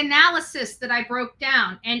some of the analysis that I broke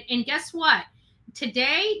down. And guess what?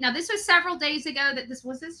 Today, now this was several days ago.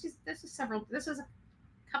 Several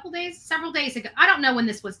days ago. I don't know when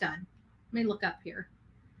this was done. Let me look up here.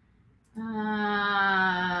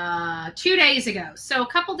 2 days ago. So a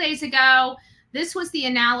couple days ago, this was the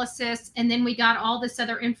analysis, and then we got all this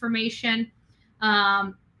other information.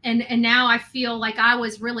 And now I feel like I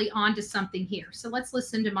was really onto something here. So let's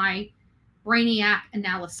listen to my brainiac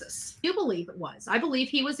analysis. I do believe it was. I believe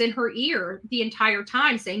he was in her ear the entire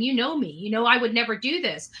time saying, you know me, you know, I would never do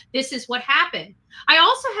this. This is what happened. I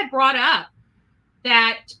also had brought up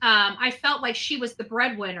that I felt like she was the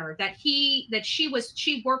breadwinner, that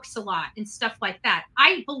she works a lot and stuff like that.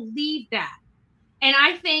 I believe that. And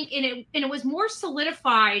I think, and it was more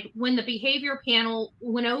solidified when the behavior panel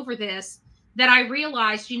went over this, that I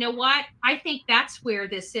realized, you know what? I think that's where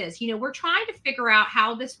this is. You know, we're trying to figure out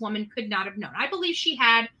how this woman could not have known. I believe she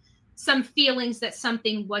had some feelings that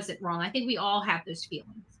something wasn't wrong. I think we all have those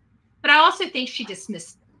feelings. But I also think she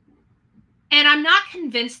dismissed them. And I'm not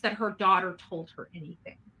convinced that her daughter told her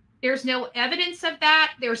anything. There's no evidence of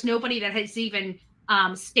that. There's nobody that has even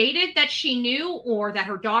stated that she knew or that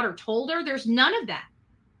her daughter told her. There's none of that.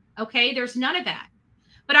 Okay, there's none of that.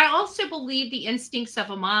 But I also believe the instincts of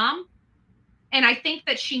a mom. And I think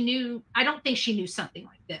that she knew, I don't think she knew something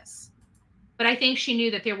like this, but I think she knew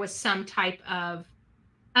that there was some type of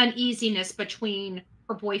uneasiness between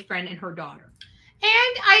her boyfriend and her daughter.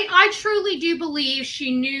 And I truly do believe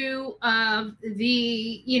she knew of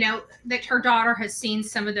the, you know, that her daughter has seen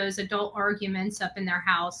some of those adult arguments up in their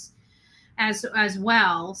house as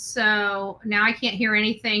well. So now I can't hear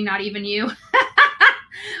anything, not even you.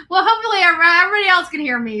 Well, hopefully everybody else can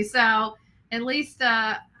hear me. So at least,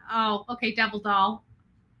 oh, okay, Devil Doll.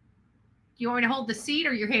 Do you want me to hold the seat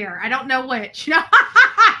or your hair? I don't know which. No,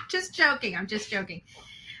 just joking. I'm just joking.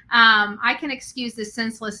 I can excuse the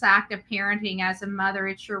senseless act of parenting as a mother.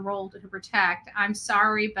 It's your role to protect. I'm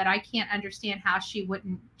sorry, but I can't understand how she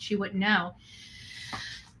wouldn't know.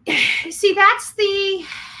 See, that's the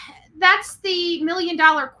 $1 million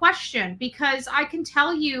question, because I can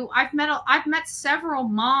tell you, I've met several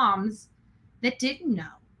moms that didn't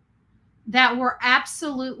know, that were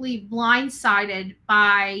absolutely blindsided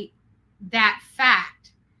by that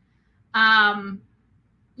fact.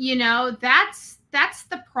 You know, that's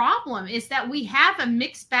the problem, is that we have a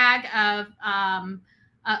mixed bag of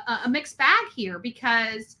a mixed bag here,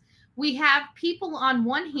 because we have people on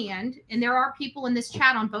one hand, and there are people in this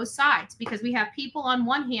chat on both sides, because we have people on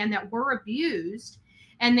one hand that were abused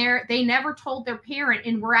and they never told their parent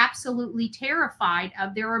and were absolutely terrified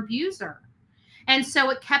of their abuser. And so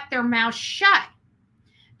it kept their mouth shut.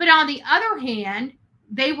 But on the other hand,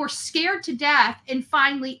 they were scared to death and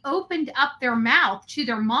finally opened up their mouth to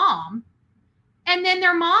their mom. And then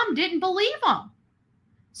their mom didn't believe them.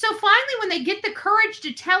 So finally, when they get the courage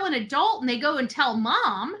to tell an adult and they go and tell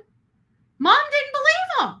mom, mom didn't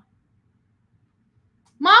believe them.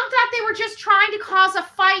 Mom thought they were just trying to cause a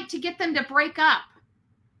fight to get them to break up.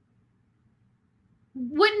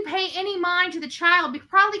 Wouldn't pay any mind to the child,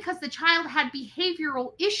 probably because the child had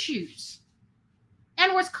behavioral issues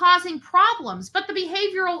and was causing problems. But the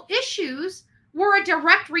behavioral issues were a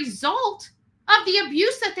direct result of the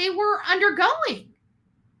abuse that they were undergoing.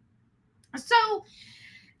 So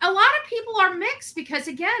a lot of people are mixed, because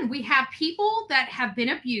again, we have people that have been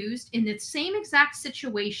abused in the same exact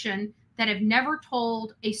situation that have never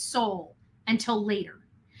told a soul until later.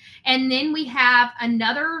 And then we have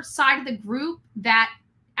another side of the group that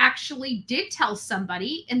actually did tell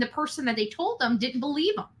somebody, and the person that they told them didn't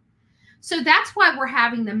believe them. So that's why we're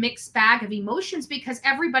having the mixed bag of emotions, because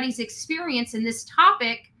everybody's experience in this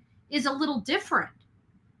topic is a little different.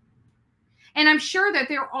 And I'm sure that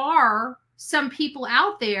there are some people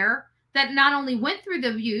out there that not only went through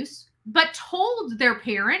the abuse, but told their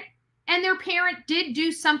parent, and their parent did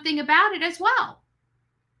do something about it as well.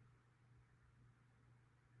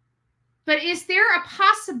 But is there a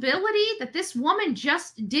possibility that this woman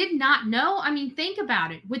just did not know? I mean, think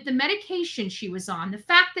about it. With the medication she was on, the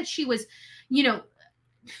fact that she was, you know,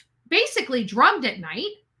 basically drugged at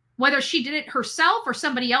night, whether she did it herself or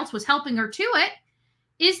somebody else was helping her to it,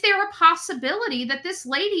 is there a possibility that this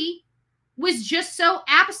lady was just so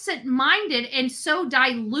absent-minded and so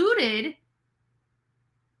diluted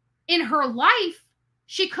in her life,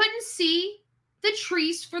 she couldn't see the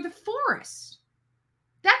trees for the forest?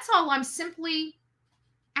 That's all I'm simply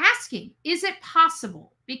asking. Is it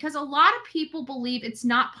possible? Because a lot of people believe it's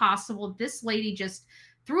not possible. This lady just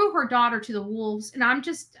threw her daughter to the wolves. And I'm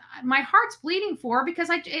just, my heart's bleeding for her, because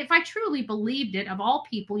if I truly believed it, of all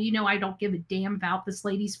people, you know, I don't give a damn about this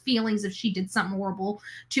lady's feelings. If she did something horrible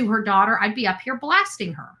to her daughter, I'd be up here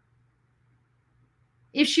blasting her.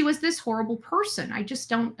 If she was this horrible person, I just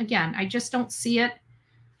don't, again, I just don't see it.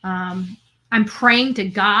 I'm praying to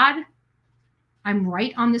God I'm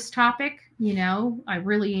right on this topic. You know, I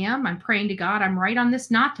really am. I'm praying to God I'm right on this,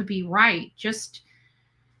 not to be right, just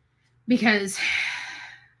because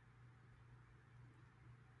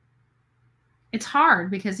it's hard.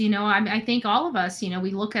 Because, you know, I think all of us, you know, we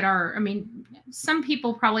look at our, I mean, some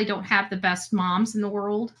people probably don't have the best moms in the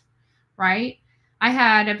world, right? I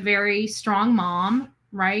had a very strong mom,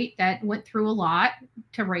 right, that went through a lot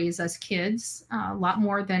to raise us kids, a lot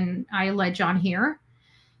more than I allege on here.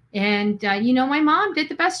 And, you know, my mom did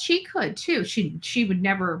the best she could, too. She would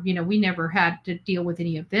never, you know, we never had to deal with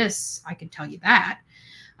any of this. I can tell you that.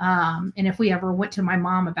 And if we ever went to my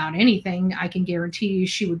mom about anything, I can guarantee you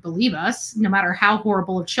she would believe us, no matter how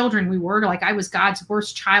horrible of children we were. Like, I was God's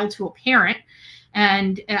worst child to a parent.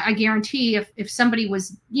 And I guarantee if somebody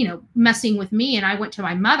was, you know, messing with me and I went to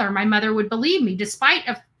my mother would believe me, despite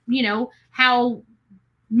of, you know, how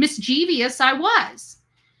mischievous I was.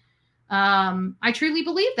 I truly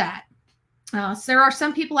believe that. So there are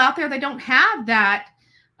some people out there that don't have that,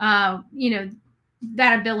 you know,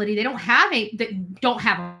 that ability. They don't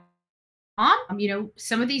have a You know,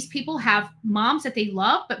 some of these people have moms that they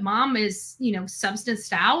love, but mom is, you know,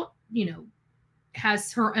 substanced out, you know,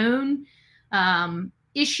 has her own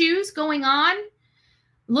issues going on.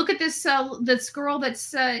 Look at this this girl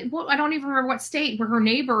that's well, I don't even remember what state, where her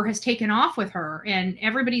neighbor has taken off with her, and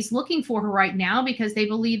everybody's looking for her right now because they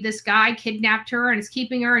believe this guy kidnapped her and is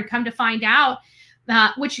keeping her, and come to find out,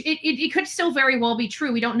 which it could still very well be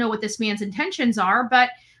true. We don't know what this man's intentions are,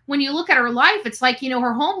 but when you look at her life, it's like, you know,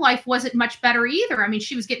 her home life wasn't much better either. I mean,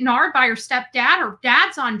 she was getting hard by her stepdad. Her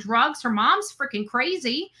dad's on drugs. Her mom's freaking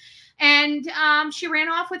crazy. And she ran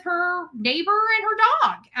off with her neighbor and her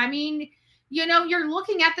dog. I mean, you know, you're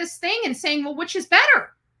looking at this thing and saying, well, which is better?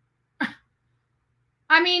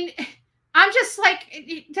 I mean, I'm just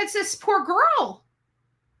like, that's this poor girl.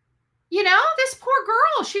 You know, this poor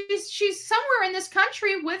girl, she's somewhere in this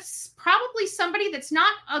country with probably somebody that's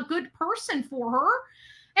not a good person for her.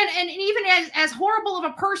 And even as horrible of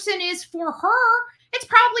a person is for her, it's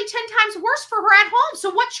probably 10 times worse for her at home. So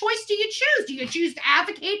what choice do you choose? Do you choose to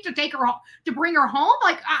advocate to take her home, to bring her home?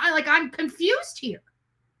 I'm confused here.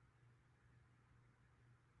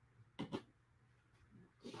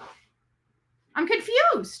 I'm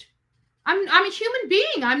confused. I'm a human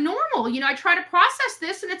being. I'm normal. You know, I try to process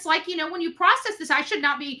this, and it's like, you know, when you process this, I should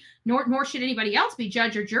not be, nor should anybody else be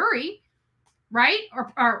judge or jury, right?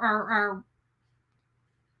 Or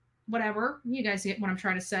whatever. You guys get what I'm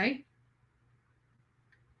trying to say.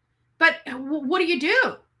 But what do you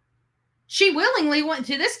do? She willingly went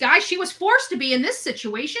to this guy. She was forced to be in this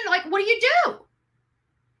situation. Like, what do you do?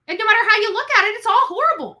 And no matter how you look at it, it's all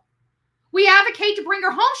horrible. We advocate to bring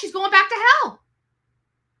her home. She's going back to hell.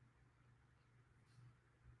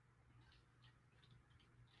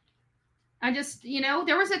 I just, you know,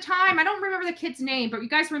 there was a time, I don't remember the kid's name, but you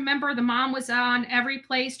guys remember the mom was on every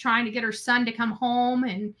place trying to get her son to come home,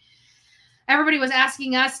 and everybody was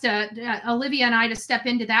asking us to, Olivia and I, to step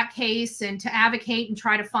into that case and to advocate and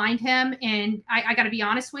try to find him. And I got to be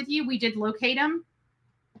honest with you, we did locate him.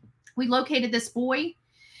 We located this boy,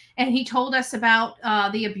 and he told us about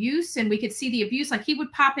the abuse, and we could see the abuse. Like, he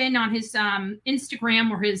would pop in on his Instagram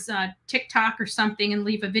or his TikTok or something and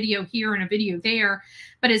leave a video here and a video there.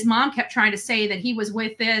 But his mom kept trying to say that he was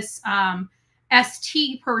with this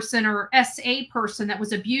ST person or SA person that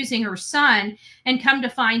was abusing her son. And come to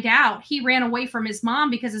find out, he ran away from his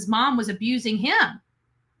mom because his mom was abusing him.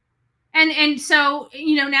 And so,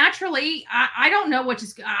 you know, naturally, I don't know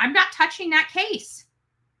I'm not touching that case.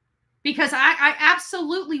 Because I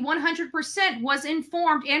absolutely 100% was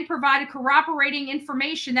informed and provided corroborating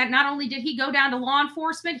information that not only did he go down to law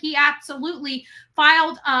enforcement, he absolutely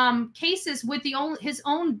filed cases with his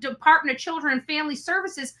own Department of Children and Family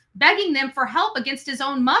Services, begging them for help against his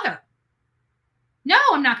own mother. No,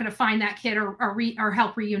 I'm not going to find that kid or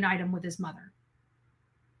help reunite him with his mother.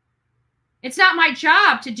 It's not my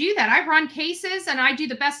job to do that. I run cases and I do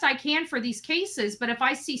the best I can for these cases. But if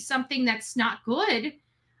I see something that's not good,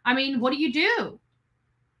 I mean, what do you do?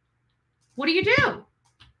 What do you do?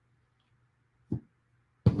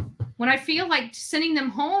 When I feel like sending them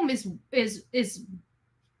home is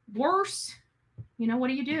worse, you know, what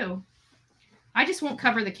do you do? I just won't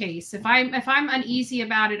cover the case. If I'm uneasy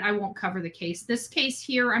about it, I won't cover the case. This case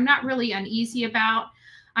here, I'm not really uneasy about.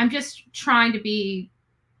 I'm just trying to be,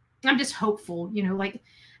 I'm just hopeful, you know, like,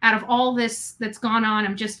 out of all this that's gone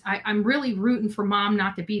on, I'm really rooting for mom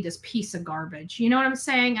not to be this piece of garbage. You know what I'm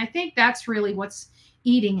saying? I think that's really what's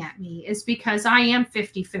eating at me, is because I am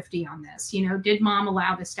 50-50 on this. You know, did mom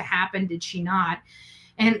allow this to happen? Did she not?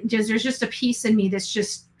 And there's just a piece in me that's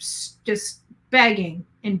just begging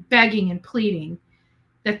and pleading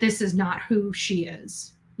that this is not who she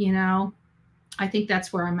is. You know, I think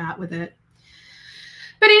that's where I'm at with it.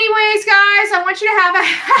 But anyways, guys, I want you to have a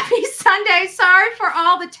happy Sunday. Sorry for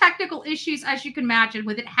all the technical issues, as you can imagine,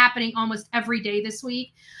 with it happening almost every day this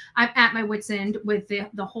week. I'm at my wit's end with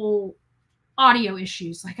the whole audio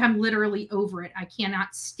issues. Like, I'm literally over it. I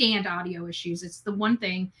cannot stand audio issues. It's the one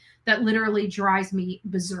thing that literally drives me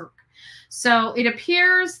berserk. So it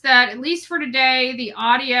appears that, at least for today, the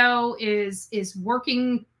audio is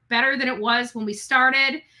working better than it was when we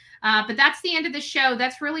started. But that's the end of the show.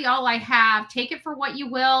 That's really all I have. Take it for what you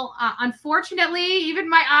will. Unfortunately, even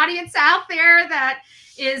my audience out there that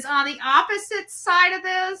is on the opposite side of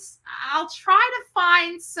this, I'll try to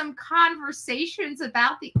find some conversations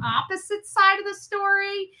about the opposite side of the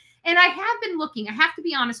story. And I have been looking. I have to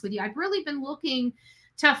be honest with you. I've really been looking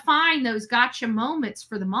to find those gotcha moments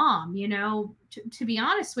for the mom, you know, to be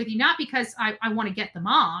honest with you, not because I want to get the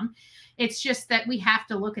mom. It's just that we have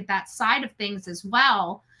to look at that side of things as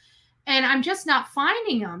well. and I'm just not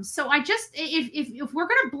finding them. So I just, if we're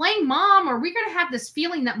going to blame mom, or we're going to have this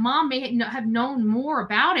feeling that mom may have known more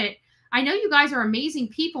about it, I know you guys are amazing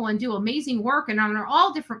people and do amazing work and are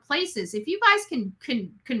all different places. If you guys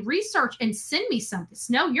can research and send me something,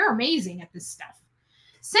 Snow, you're amazing at this stuff.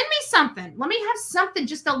 Send me something. Let me have something,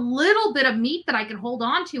 just a little bit of meat that I can hold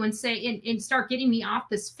on to and say, and start getting me off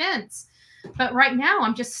this fence. But right now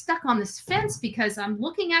I'm just stuck on this fence because I'm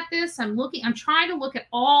looking at this. I'm trying to look at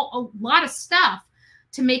a lot of stuff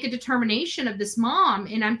to make a determination of this mom.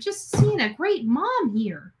 And I'm just seeing a great mom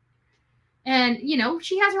here. And, you know,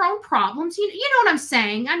 she has her own problems. You know what I'm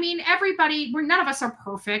saying? I mean, none of us are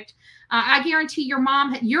perfect. I guarantee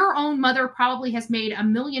your own mother probably has made a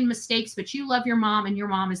million mistakes, but you love your mom and your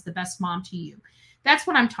mom is the best mom to you. That's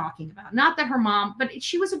what I'm talking about. Not that her mom, but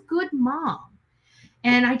she was a good mom.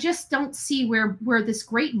 And I just don't see where this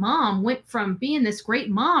great mom went from being this great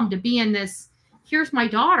mom to being this, here's my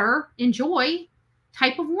daughter, enjoy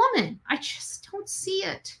type of woman. I just don't see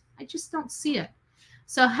it. I just don't see it.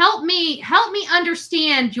 So help me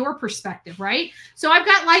understand your perspective, right? So I've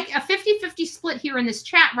got like a 50-50 split here in this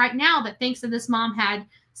chat right now that thinks that this mom had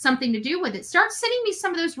something to do with it. Start sending me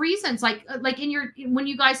some of those reasons, like when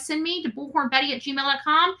you guys send me to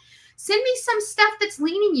bullhornbetty@gmail.com, send me some stuff that's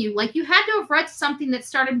leaning you. Like you had to have read something that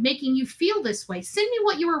started making you feel this way. Send me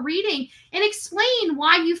what you were reading and explain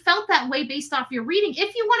why you felt that way based off your reading.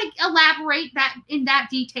 If you want to elaborate that in that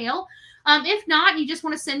detail. If not, you just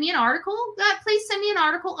want to send me an article, please send me an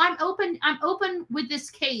article. I'm open with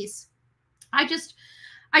this case. I just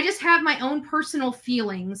have my own personal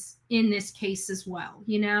feelings in this case as well,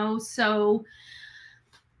 you know? So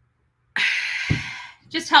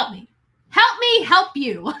just help me. Help me help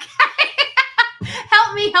you, okay?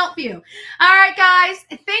 Help me help you. All right, guys.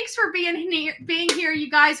 Thanks for being here. You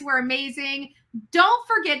guys were amazing. Don't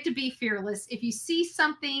forget to be fearless. If you see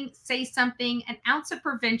something, say something. An ounce of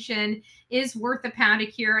prevention is worth a pound of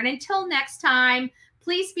cure. And until next time,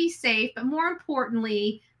 please be safe. But more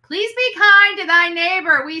importantly, please be kind to thy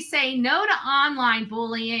neighbor. We say no to online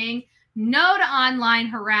bullying, no to online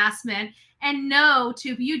harassment, and no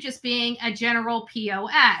to you just being a general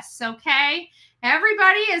POS, okay?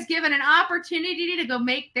 Everybody is given an opportunity to go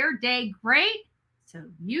make their day great. So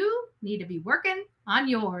you need to be working on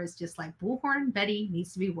yours, just like Bullhorn Betty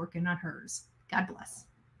needs to be working on hers. God bless.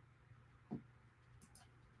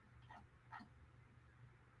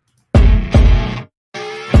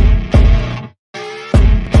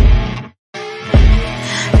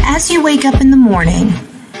 As you wake up in the morning,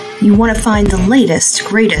 you want to find the latest,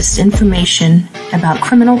 greatest information about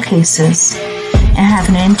criminal cases and have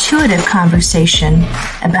an intuitive conversation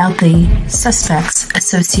about the suspects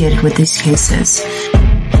associated with these cases.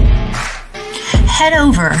 Head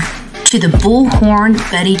over to the Bullhorn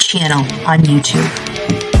Betty channel on YouTube.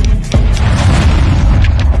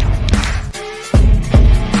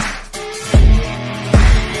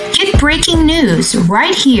 Get breaking news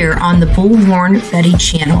right here on the Bullhorn Betty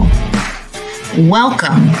channel.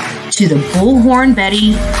 Welcome to the Bullhorn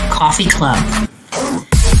Betty Coffee Club.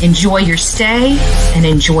 Enjoy your stay and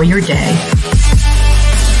enjoy your day.